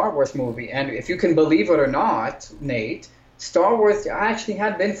was a Star Wars movie. And if you can believe it or not, Nate, Star Wars actually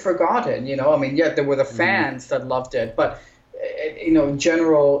had been forgotten, yet there were the fans that loved it. But, in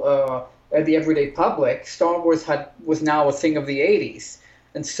general, the everyday public, Star Wars was now a thing of the 80s.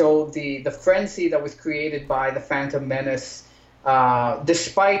 And so the frenzy that was created by The Phantom Menace,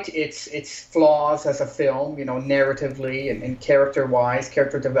 despite its flaws as a film, narratively and character-wise,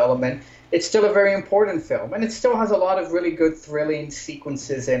 character development, it's still a very important film. And it still has a lot of really good thrilling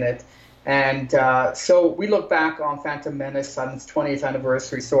sequences in it. And so we look back on Phantom Menace on its 20th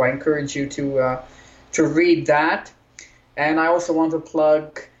anniversary, so I encourage you to read that. And I also want to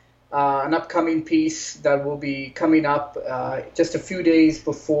plug an upcoming piece that will be coming up just a few days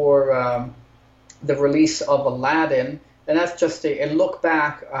before the release of Aladdin. And that's just a look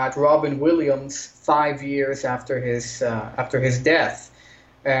back at Robin Williams 5 years after his death.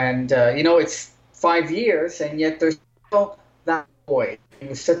 And, it's 5 years, and yet there's still that boy. He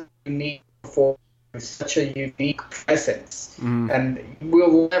was such a unique performer, such a unique presence. And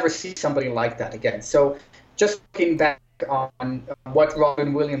we'll never see somebody like that again. So just looking back on what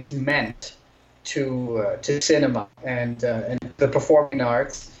Robin Williams meant to cinema and the performing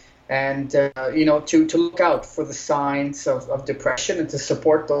arts, and to look out for the signs of depression and to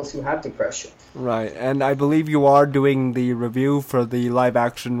support those who have depression. Right, and I believe you are doing the review for the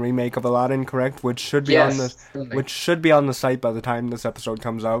live-action remake of Aladdin, correct? Which should be on the site by the time this episode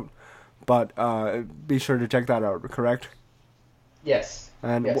comes out. But be sure to check that out, correct? Yes.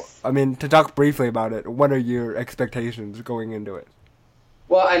 And yes. To talk briefly about it, what are your expectations going into it?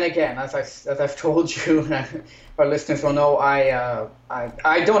 Well, and again, as I've told you, our listeners will know, I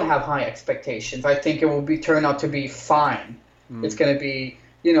don't have high expectations. I think it will turn out to be fine. It's going to be,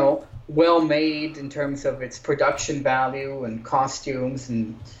 well made in terms of its production value and costumes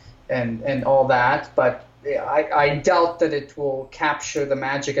and all that. But I doubt that it will capture the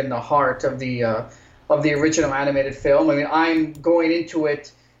magic and the heart of the original animated film. I'm going into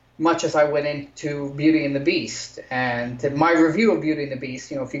it much as I went into Beauty and the Beast. And my review of Beauty and the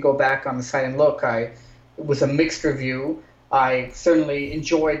Beast, if you go back on the site and look, it was a mixed review. I certainly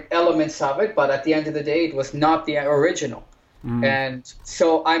enjoyed elements of it, but at the end of the day, it was not the original. And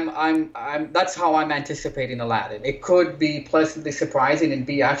so I'm that's how I'm anticipating Aladdin. It could be pleasantly surprising and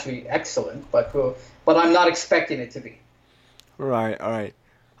be actually excellent, but I'm not expecting it to be. Right, all right.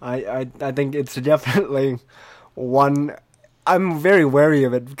 I think it's definitely one. I'm very wary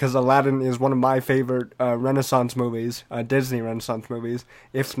of it because Aladdin is one of my favorite Renaissance movies, Disney Renaissance movies,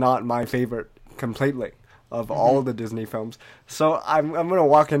 if not my favorite completely of all the Disney films. So I'm gonna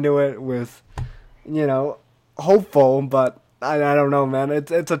walk into it with, hopeful, but I don't know, man.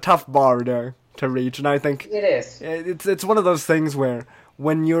 It's a tough bar to reach, and I think it is. It's one of those things where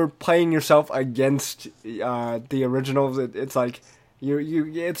when you're playing yourself against the originals, it's like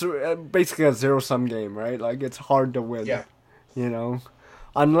it's basically a zero-sum game, right? Like it's hard to win. Yeah.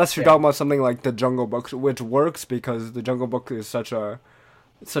 Unless you're talking about something like The Jungle Book, which works because The Jungle Book is such a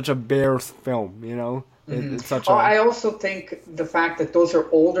bare film, It's such I also think the fact that those are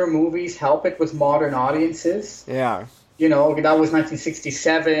older movies help it with modern audiences. Yeah. That was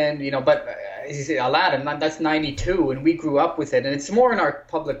 1967, but Aladdin, that's 92, and we grew up with it, and it's more in our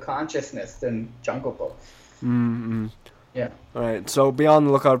public consciousness than Jungle Book. Yeah. All right, so be on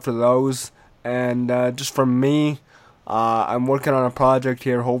the lookout for those, and just from me, I'm working on a project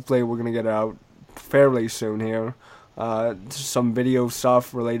here. Hopefully, we're gonna get it out fairly soon here. Some video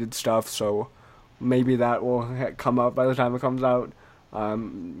stuff, related stuff. So maybe that will come out by the time it comes out.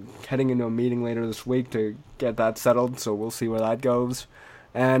 I'm heading into a meeting later this week to get that settled. So we'll see where that goes.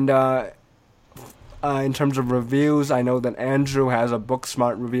 And in terms of reviews, I know that Andrew has a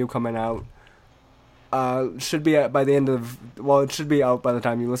Booksmart review coming out. Should be by the end of, well, it should be out by the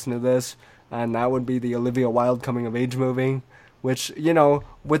time you listen to this, and that would be the Olivia Wilde coming of age movie, which, you know,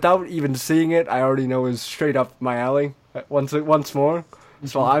 without even seeing it, I already know is straight up my alley once more.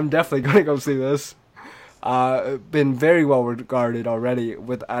 So I'm definitely going to go see this. Been very well regarded already at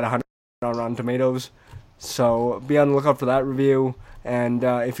 100 on Rotten Tomatoes. So be on the lookout for that review. And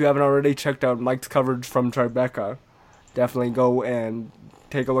if you haven't already checked out Mike's coverage from Tribeca, definitely go and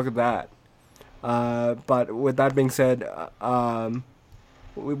take a look at that. But with that being said,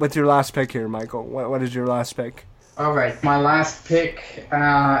 what's your last pick here, Michael? What is your last pick? All right, my last pick,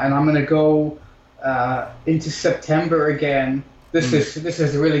 and I'm gonna go into September again. This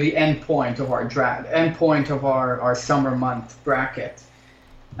is really the end point of our our summer month bracket,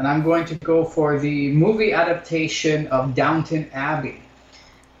 and I'm going to go for the movie adaptation of Downton Abbey,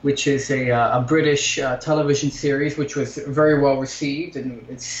 which is a British television series which was very well received, and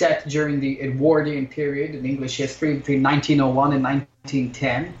it's set during the Edwardian period in English history between 1901 and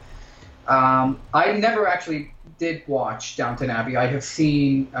 1910. I never actually did watch Downton Abbey. I have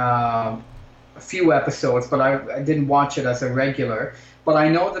seen a few episodes, but I didn't watch it as a regular. But I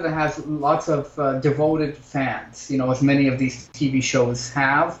know that it has lots of devoted fans, you know, as many of these TV shows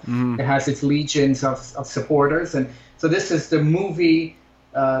have. It has its legions of supporters. And so this is the movie,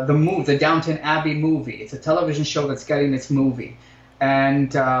 the Downton Abbey movie. It's a television show that's getting its movie.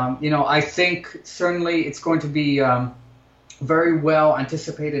 And, you know, I think certainly it's going to be very well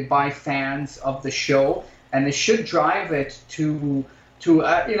anticipated by fans of the show. And it should drive it to you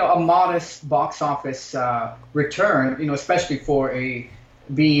know, a modest box office return, you know, especially for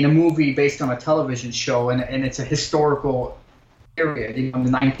being a movie based on a television show, and it's a historical period, you know, in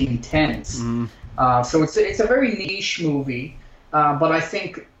the 1910s. So it's a very niche movie, but I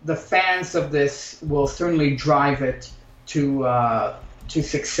think the fans of this will certainly drive it to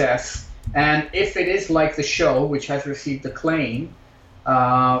success. And if it is like the show, which has received acclaim,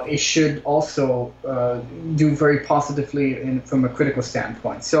 it should also do very positively from a critical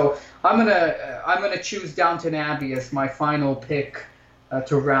standpoint. So I'm gonna choose Downton Abbey as my final pick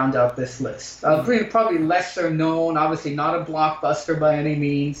to round out this list. Probably lesser known, obviously not a blockbuster by any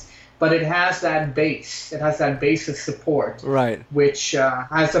means, but it has that base. It has that base of support, right? Which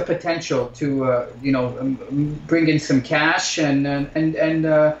has the potential to you know, bring in some cash and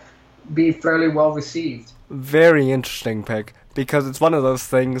be fairly well received. Very interesting pick. Because it's one of those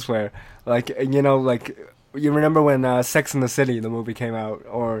things where, like, you know, like, you remember when Sex and the City, the movie, came out,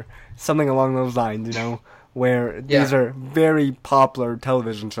 or something along those lines, you know, where these are very popular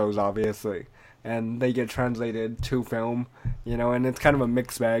television shows, obviously, and they get translated to film, you know, and it's kind of a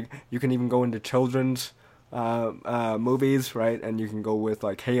mixed bag. You can even go into children's movies, right, and you can go with,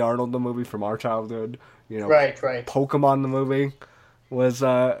 like, Hey Arnold, the movie from our childhood, you know, right. Pokemon, the movie, was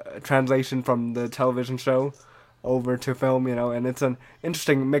a translation from the television show over to film, you know, and it's an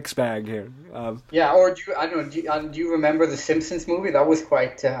interesting mixed bag here. Or do you remember the Simpsons movie? That was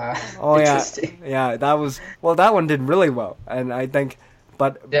quite interesting. Yeah, that one did really well, and I think,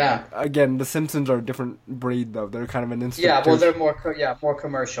 but again, the Simpsons are a different breed, though. They're kind of an instant. Yeah, well, they're more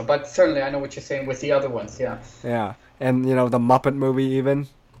commercial, but certainly I know what you're saying with the other ones. Yeah, and you know, the Muppet movie even,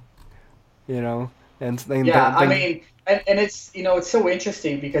 you know, and I mean. And it's, you know, it's so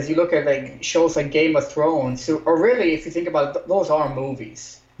interesting because you look at like shows like Game of Thrones, or really, if you think about it, those are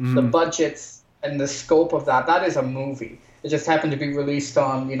movies. The budgets and the scope of that is a movie. It just happened to be released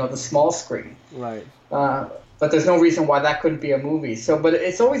on, you know, the small screen. Right. But there's no reason why that couldn't be a movie. So, but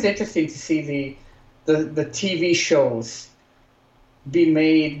it's always interesting to see the TV shows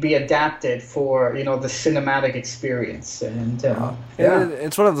be adapted for, you know, the cinematic experience. And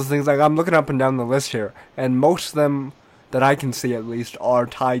it's one of those things, like, I'm looking up and down the list here, and most of them that I can see at least are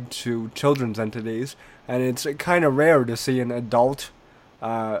tied to children's entities, and it's kind of rare to see an adult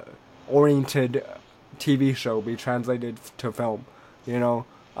oriented TV show be translated to film, you know.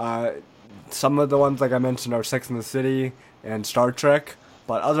 Some of the ones, like I mentioned, are Sex and the City and Star Trek,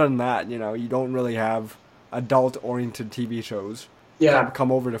 but other than that, you know, you don't really have adult oriented TV shows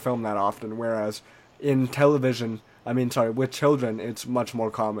come over to film that often, whereas in television, with children, it's much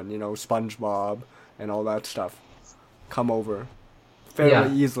more common, you know, SpongeBob and all that stuff come over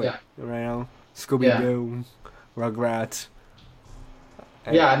fairly easily, you know, Scooby-Doo, Rugrats.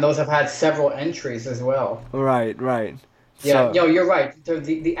 Yeah, and those have had several entries as well. Right, right. Yeah, So, you're right.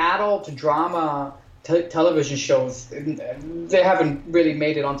 The adult drama television shows, they haven't really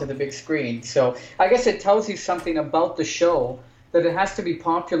made it onto the big screen. So I guess it tells you something about the show that it has to be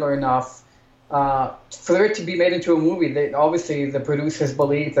popular enough for it to be made into a movie. They, obviously, the producers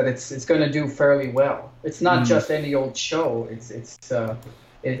believe that it's going to do fairly well. It's not mm, just any old show.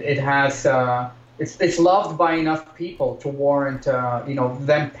 It has it's loved by enough people to warrant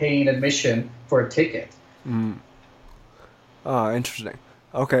them paying admission for a ticket. mm. Oh, interesting.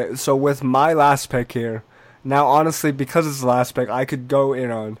 Okay, so with my last pick here, now honestly, because it's the last pick, I could go in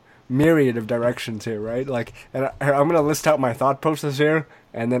on myriad of directions here, right? Like, and I'm gonna list out my thought process here,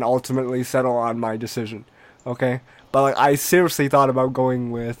 and then ultimately settle on my decision. Okay, but like, I seriously thought about going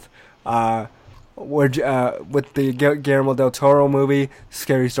with, with the Guillermo del Toro movie,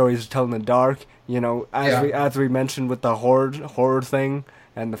 Scary Stories to Tell in the Dark. You know, Yeah. as we mentioned with the horror thing,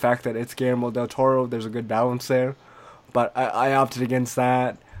 and the fact that it's Guillermo del Toro, there's a good balance there, but I opted against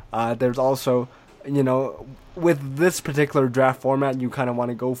that. There's also, with this particular draft format, you kind of want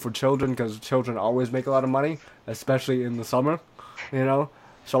to go for children because children always make a lot of money, especially in the summer, you know.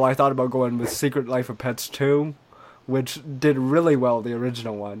 So I thought about going with Secret Life of Pets 2, which did really well, the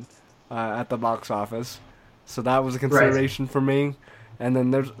original one, at the box office. So that was a Right. consideration for me. And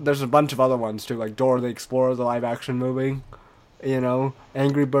then there's a bunch of other ones too, like Dora the Explorer, the live action movie,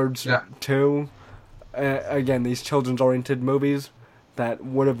 Angry Birds Yeah. 2, again, these children's oriented movies that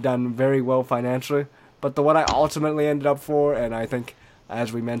would have done very well financially. But the one I ultimately ended up for, and I think,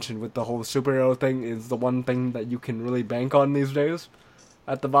 as we mentioned with the whole superhero thing, is the one thing that you can really bank on these days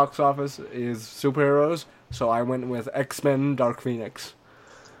at the box office is superheroes. So I went with X-Men Dark Phoenix.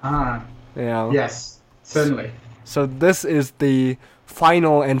 Ah, You know, yes, certainly. so this is the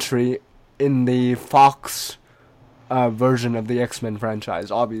final entry in the Fox version of the X-Men franchise.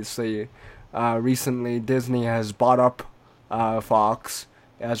 Obviously, recently Disney has bought up Fox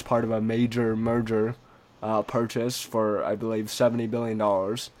as part of a major merger purchase for, I believe, $70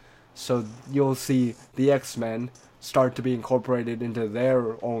 billion. So you'll see the X-Men start to be incorporated into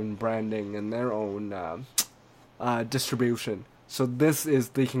their own branding and their own distribution. So this is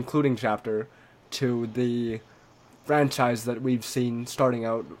the concluding chapter to the franchise that we've seen starting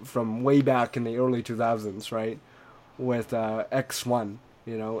out from way back in the early 2000s, right? With X1,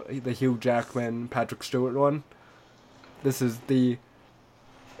 the Hugh Jackman, Patrick Stewart one. This is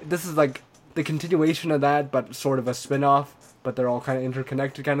like the continuation of that, but sort of a spin-off. But they're all kind of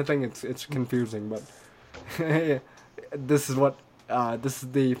interconnected, kind of thing. It's confusing, but this is this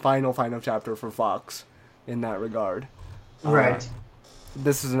is the final chapter for Fox in that regard. Right.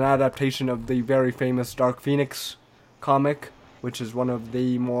 This is an adaptation of the very famous Dark Phoenix comic, which is one of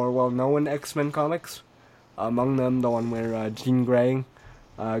the more well-known X-Men comics. Among them, the one where Jean Grey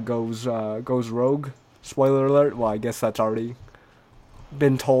goes rogue. Spoiler alert. Well, I guess that's already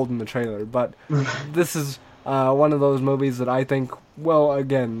been told in the trailer. But this is one of those movies that I think will,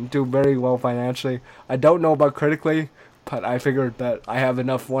 again, do very well financially. I don't know about critically, but I figured that I have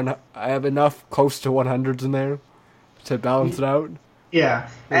enough close to 100s in there to balance it out. Yeah,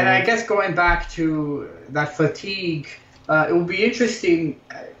 and I guess going back to that fatigue, it would be interesting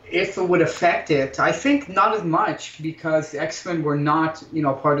if it would affect it. I think not as much because X-Men were not,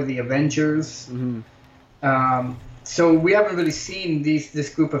 part of the Avengers. Mm-hmm. So we haven't really seen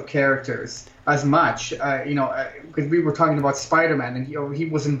this group of characters as much, because we were talking about Spider-Man, and he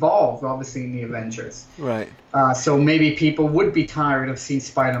was involved, obviously, in the Avengers. Right. So maybe people would be tired of seeing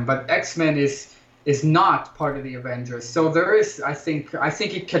Spider-Man, but X-Men is not part of the Avengers. So there is, I think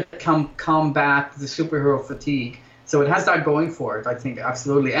it can combat the superhero fatigue. So it has that going for it, I think,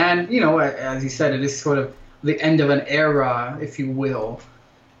 absolutely. And, as you said, it is sort of the end of an era, if you will,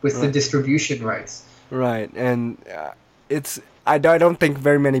 with the distribution rights. Right, and I don't think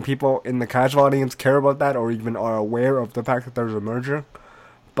very many people in the casual audience care about that or even are aware of the fact that there's a merger.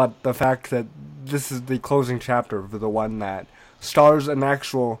 But the fact that this is the closing chapter for the one that stars an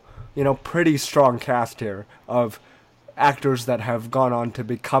actual, pretty strong cast here of actors that have gone on to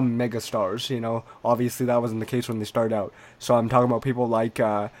become megastars. Obviously that wasn't the case when they started out. So I'm talking about people like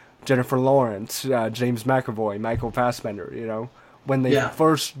Jennifer Lawrence, James McAvoy, Michael Fassbender. When they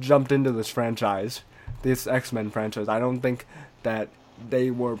first jumped into this franchise, this X-Men franchise, I don't think that they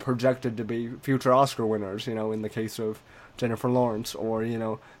were projected to be future Oscar winners, in the case of Jennifer Lawrence, or,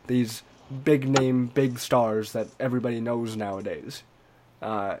 these big name, big stars that everybody knows nowadays.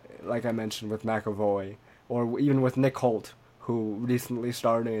 Like I mentioned with McAvoy, or even with Nick Holt, who recently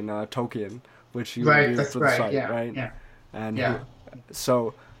starred in Tolkien, which you reviewed for the site, right? Yeah. And Yeah.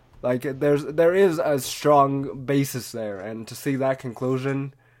 so Like there is a strong basis there, and to see that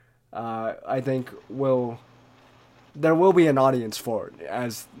conclusion, I think there will be an audience for it,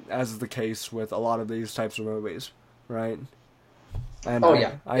 as is the case with a lot of these types of movies, right? And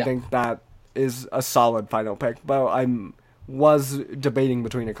I think that is a solid final pick. But was debating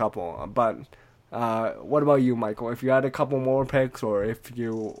between a couple. But what about you, Michael? If you had a couple more picks, or if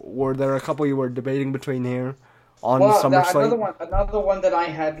were there a couple you were debating between here on Summer Slate? Another one that I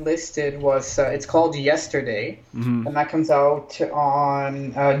had listed was it's called Yesterday, and that comes out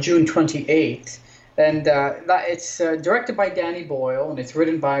on June 28th. And it's directed by Danny Boyle, and it's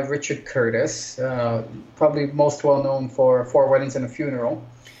written by Richard Curtis, probably most well known for Four Weddings and a Funeral.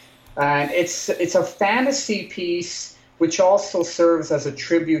 And it's a fantasy piece which also serves as a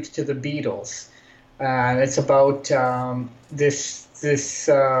tribute to the Beatles. And it's about this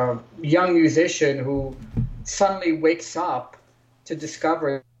young musician who suddenly wakes up to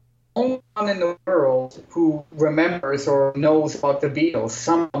discover the only one in the world who remembers or knows about the Beatles.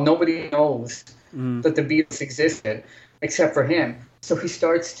 Somehow nobody knows that the Beatles existed except for him. So he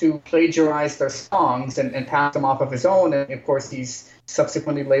starts to plagiarize their songs and pass them off of his own. And of course, he's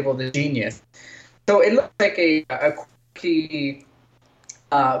subsequently labeled a genius. So it looks like a quirky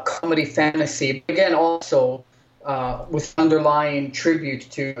comedy fantasy. Again, also with underlying tribute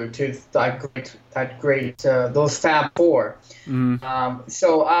to that great those Fab Four.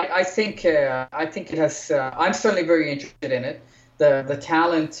 So I think it has. I'm certainly very interested in it. The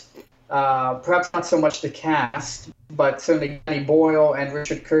talent. Perhaps not so much the cast, but certainly Danny Boyle and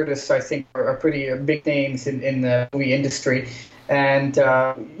Richard Curtis, I think, are pretty big names in the movie industry. And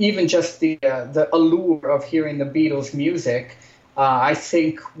even just the allure of hearing the Beatles' music, I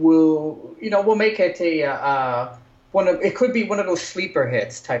think will make it it could be one of those sleeper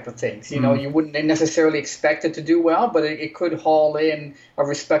hits type of things. You wouldn't necessarily expect it to do well, but it could haul in a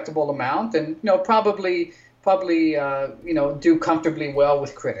respectable amount, and probably do comfortably well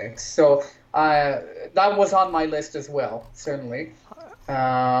with critics. So that was on my list as well, certainly.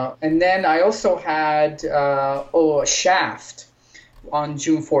 And then I also had Shaft on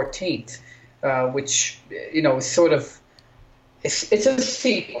June 14th, which sort of it's a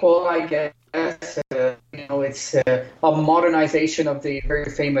sequel, I guess. It's a modernization of the very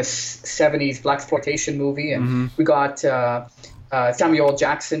famous 70s blaxploitation movie, and we got Samuel L.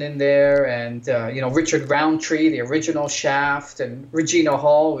 Jackson in there, and Richard Roundtree, the original Shaft, and Regina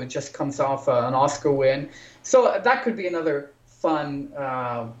Hall, who just comes off an Oscar win. So that could be another fun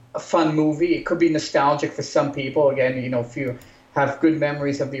movie. It could be nostalgic for some people. Again, if you have good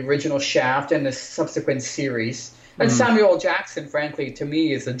memories of the original Shaft and the subsequent series. And Samuel L. Jackson, frankly, to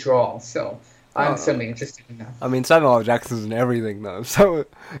me, is a draw. So I'm certainly interested in that. I mean, Samuel L. Jackson's in everything, though. So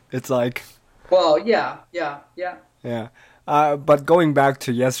it's like... Well, yeah. Yeah. But going back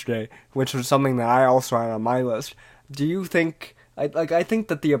to Yesterday, which was something that I also had on my list, do you think... I think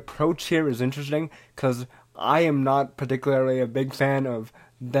that the approach here is interesting, because I am not particularly a big fan of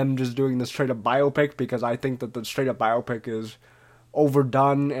them just doing the straight-up biopic, because I think that the straight-up biopic is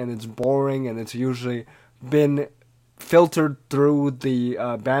overdone, and it's boring, and it's usually been filtered through the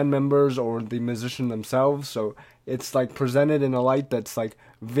band members or the musician themselves, so it's like presented in a light that's like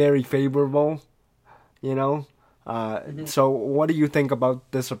very favorable, So what do you think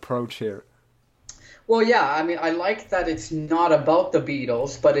about this approach here? Well, yeah, I mean, I like that it's not about the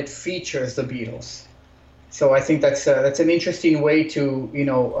Beatles, but it features the Beatles. So I think that's an interesting way to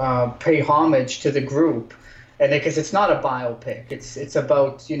pay homage to the group. And because it's not a biopic, it's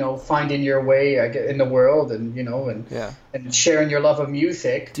about finding your way in the world, and and sharing your love of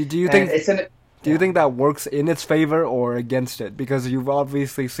music. Do you think you think that works in its favor or against it? Because you've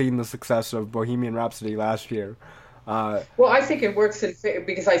obviously seen the success of Bohemian Rhapsody last year. Well, I think it works in favor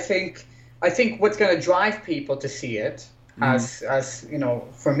because I think what's going to drive people to see it, as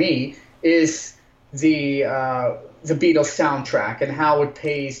for me, is the Beatles soundtrack and how it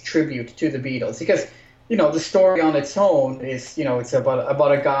pays tribute to the Beatles, because. The story on its own is, it's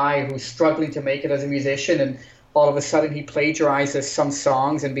about a guy who's struggling to make it as a musician, and all of a sudden he plagiarizes some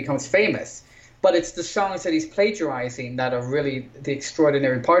songs and becomes famous. But it's the songs that he's plagiarizing that are really the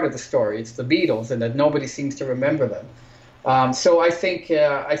extraordinary part of the story. It's the Beatles, and that nobody seems to remember them. So I think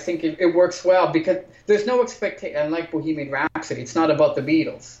it works well, because there's no expectation. Unlike Bohemian Rhapsody, it's not about the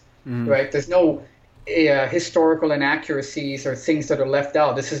Beatles, right? There's no historical inaccuracies or things that are left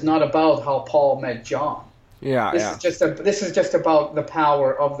out. This is not about how Paul met John. This is just about the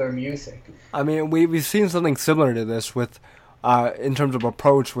power of their music. I mean, we've seen something similar to this with, in terms of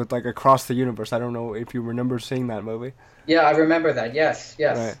approach, with like Across the Universe. I don't know if you remember seeing that movie. Yeah, I remember that. Yes.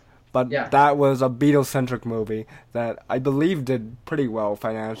 Right. but Yeah. that was a Beatles-centric movie that I believe did pretty well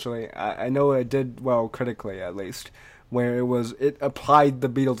financially. I know it did well critically, at least, where it applied the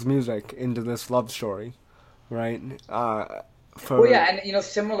Beatles' music into this love story, right? Well, yeah, and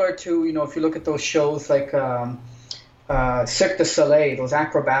similar to if you look at those shows like Cirque du Soleil, those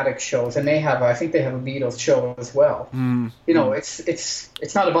acrobatic shows, and I think they have a Beatles show as well.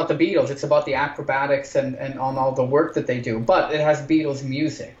 It's not about the Beatles; it's about the acrobatics and on all the work that they do. But it has Beatles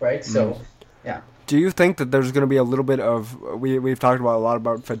music, right? So, yeah. Do you think that there's going to be a little bit of we've talked about a lot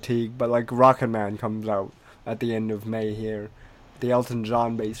about fatigue, but like Rocket Man comes out at the end of May here, the Elton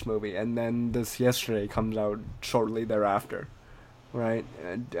John based movie, and then this Yesterday comes out shortly thereafter, right?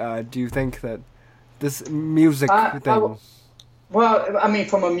 Do you think that this music thing? Well, I mean,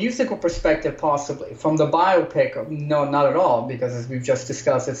 from a musical perspective, possibly. From the biopic, no, not at all, because as we've just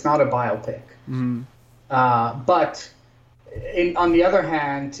discussed, it's not a biopic. But on the other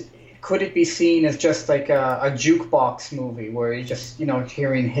hand, could it be seen as just like a jukebox movie where you're just,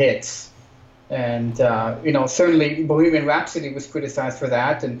 hearing hits? And, certainly Bohemian Rhapsody was criticized for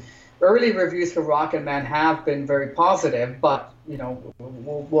that. And early reviews for Rocket Man have been very positive, but,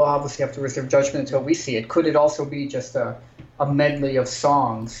 we'll obviously have to reserve judgment until we see it. Could it also be just a medley of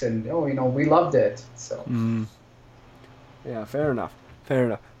songs and, we loved it? So. Yeah, fair enough.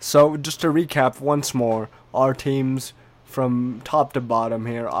 So just to recap once more, our teams from top to bottom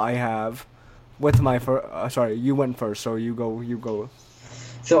here, I have, with my sorry, you went first, so you go.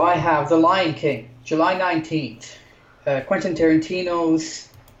 So I have The Lion King, July 19th. Quentin Tarantino's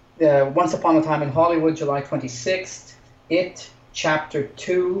Once Upon a Time in Hollywood, July 26th. It, Chapter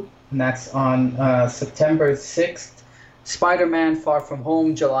 2, and that's on September 6th. Spider-Man Far From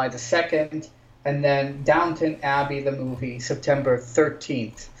Home, July the 2nd. And then Downton Abbey, the movie, September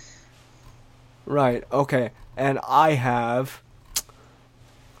 13th. Right, okay. And I have...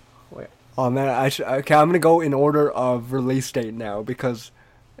 Wait. Oh, man, okay, I'm going to go in order of release date now, because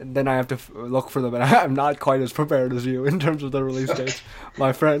then I have to look for them, and I'm not quite as prepared as you in terms of the release dates,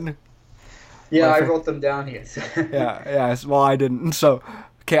 my friend. Yeah, I wrote them down here. Yeah, well, I didn't. So,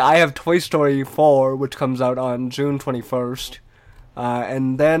 okay, I have Toy Story 4, which comes out on June 21st.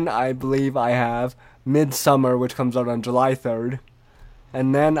 And then I believe I have Midsummer, which comes out on July 3rd.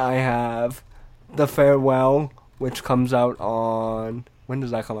 And then I have The Farewell, which comes out on... When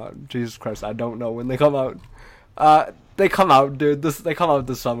does that come out? Jesus Christ, I don't know when they come out. They come out, dude. They come out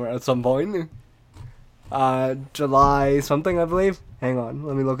this summer at some point. July something, I believe. Hang on,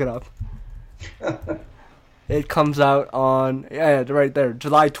 let me look it up. It comes out on... Yeah, right there.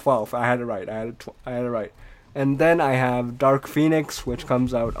 July 12th. I had it right. I had it right. And then I have Dark Phoenix, which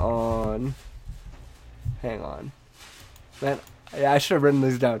comes out on... Hang on. Man, yeah, I should have written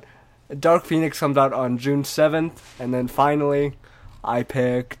these down. Dark Phoenix comes out on June 7th. And then finally, I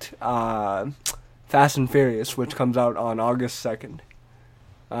picked Fast and Furious, which comes out on August 2nd.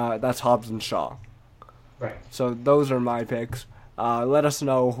 That's Hobbs and Shaw. Right. So those are my picks. Let us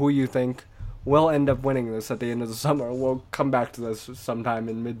know who you think will end up winning this at the end of the summer. We'll come back to this sometime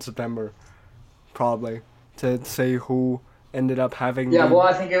in mid-September, probably, to say who ended up having... Yeah, well,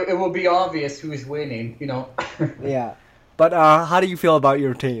 I think it will be obvious who's winning, Yeah. But how do you feel about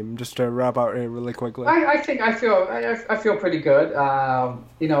your team, just to wrap out here really quickly? I feel pretty good.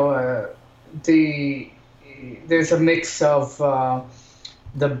 There's a mix of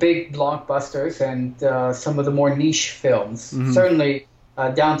the big blockbusters and some of the more niche films. Mm-hmm. Certainly,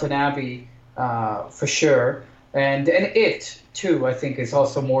 Downton Abbey, for sure, and It too. I think is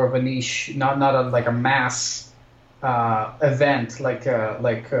also more of a niche, not like a mass event like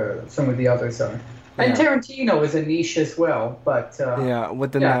some of the others are. And Tarantino is a niche as well, but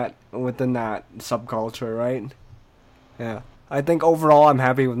within that subculture, right? Yeah. I think overall I'm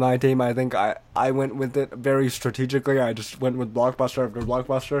happy with my team. I think I went with it very strategically. I just went with blockbuster after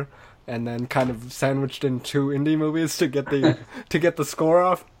blockbuster, and then kind of sandwiched in two indie movies to get the score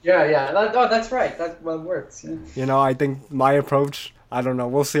off. Yeah. That's right. That works. Yeah. I think my approach. I don't know.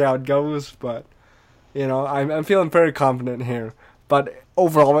 We'll see how it goes, but I'm feeling very confident here. But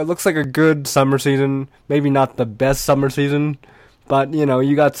overall, it looks like a good summer season. Maybe not the best summer season, but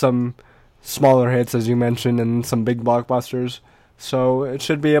you got some smaller hits, as you mentioned, and some big blockbusters. So it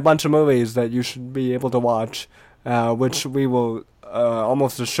should be a bunch of movies that you should be able to watch, which we will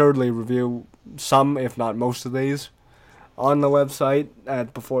almost assuredly review some, if not most of these, on the website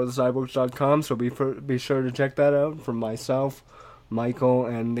at beforethecyborgs.com. So be sure to check that out from myself, Michael,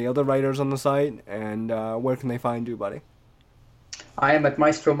 and the other writers on the site. And where can they find you, buddy? I am at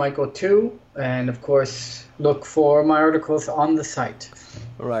Maestro Michael 2, and of course, look for my articles on the site.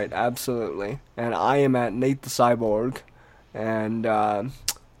 Right, absolutely. And I am at Nate the Cyborg, and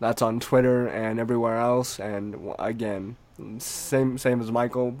That's on Twitter and everywhere else. And again, same as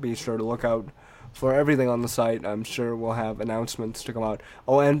Michael. Be sure to look out for everything on the site. I'm sure we'll have announcements to come out.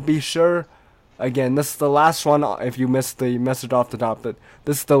 Oh, and be sure, again, this is the last one. If you missed the message off the top, that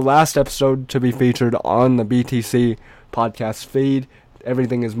this is the last episode to be featured on the BTC podcast feed.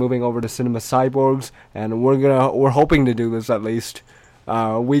 Everything is moving over to Cinema Cyborgs, and we're hoping to do this at least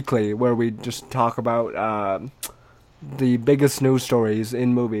weekly, where we just talk about the biggest news stories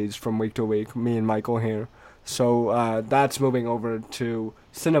in movies from week to week. Me and Michael here. So that's moving over to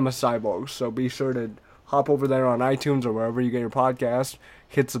Cinema Cyborgs. So be sure to hop over there on iTunes or wherever you get your podcast.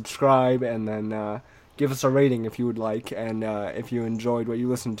 Hit subscribe, and then give us a rating if you would like, and if you enjoyed what you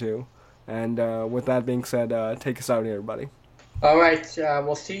listened to. And with that being said, take us out here, buddy. All right.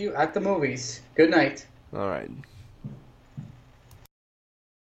 We'll see you at the movies. Good night. All right.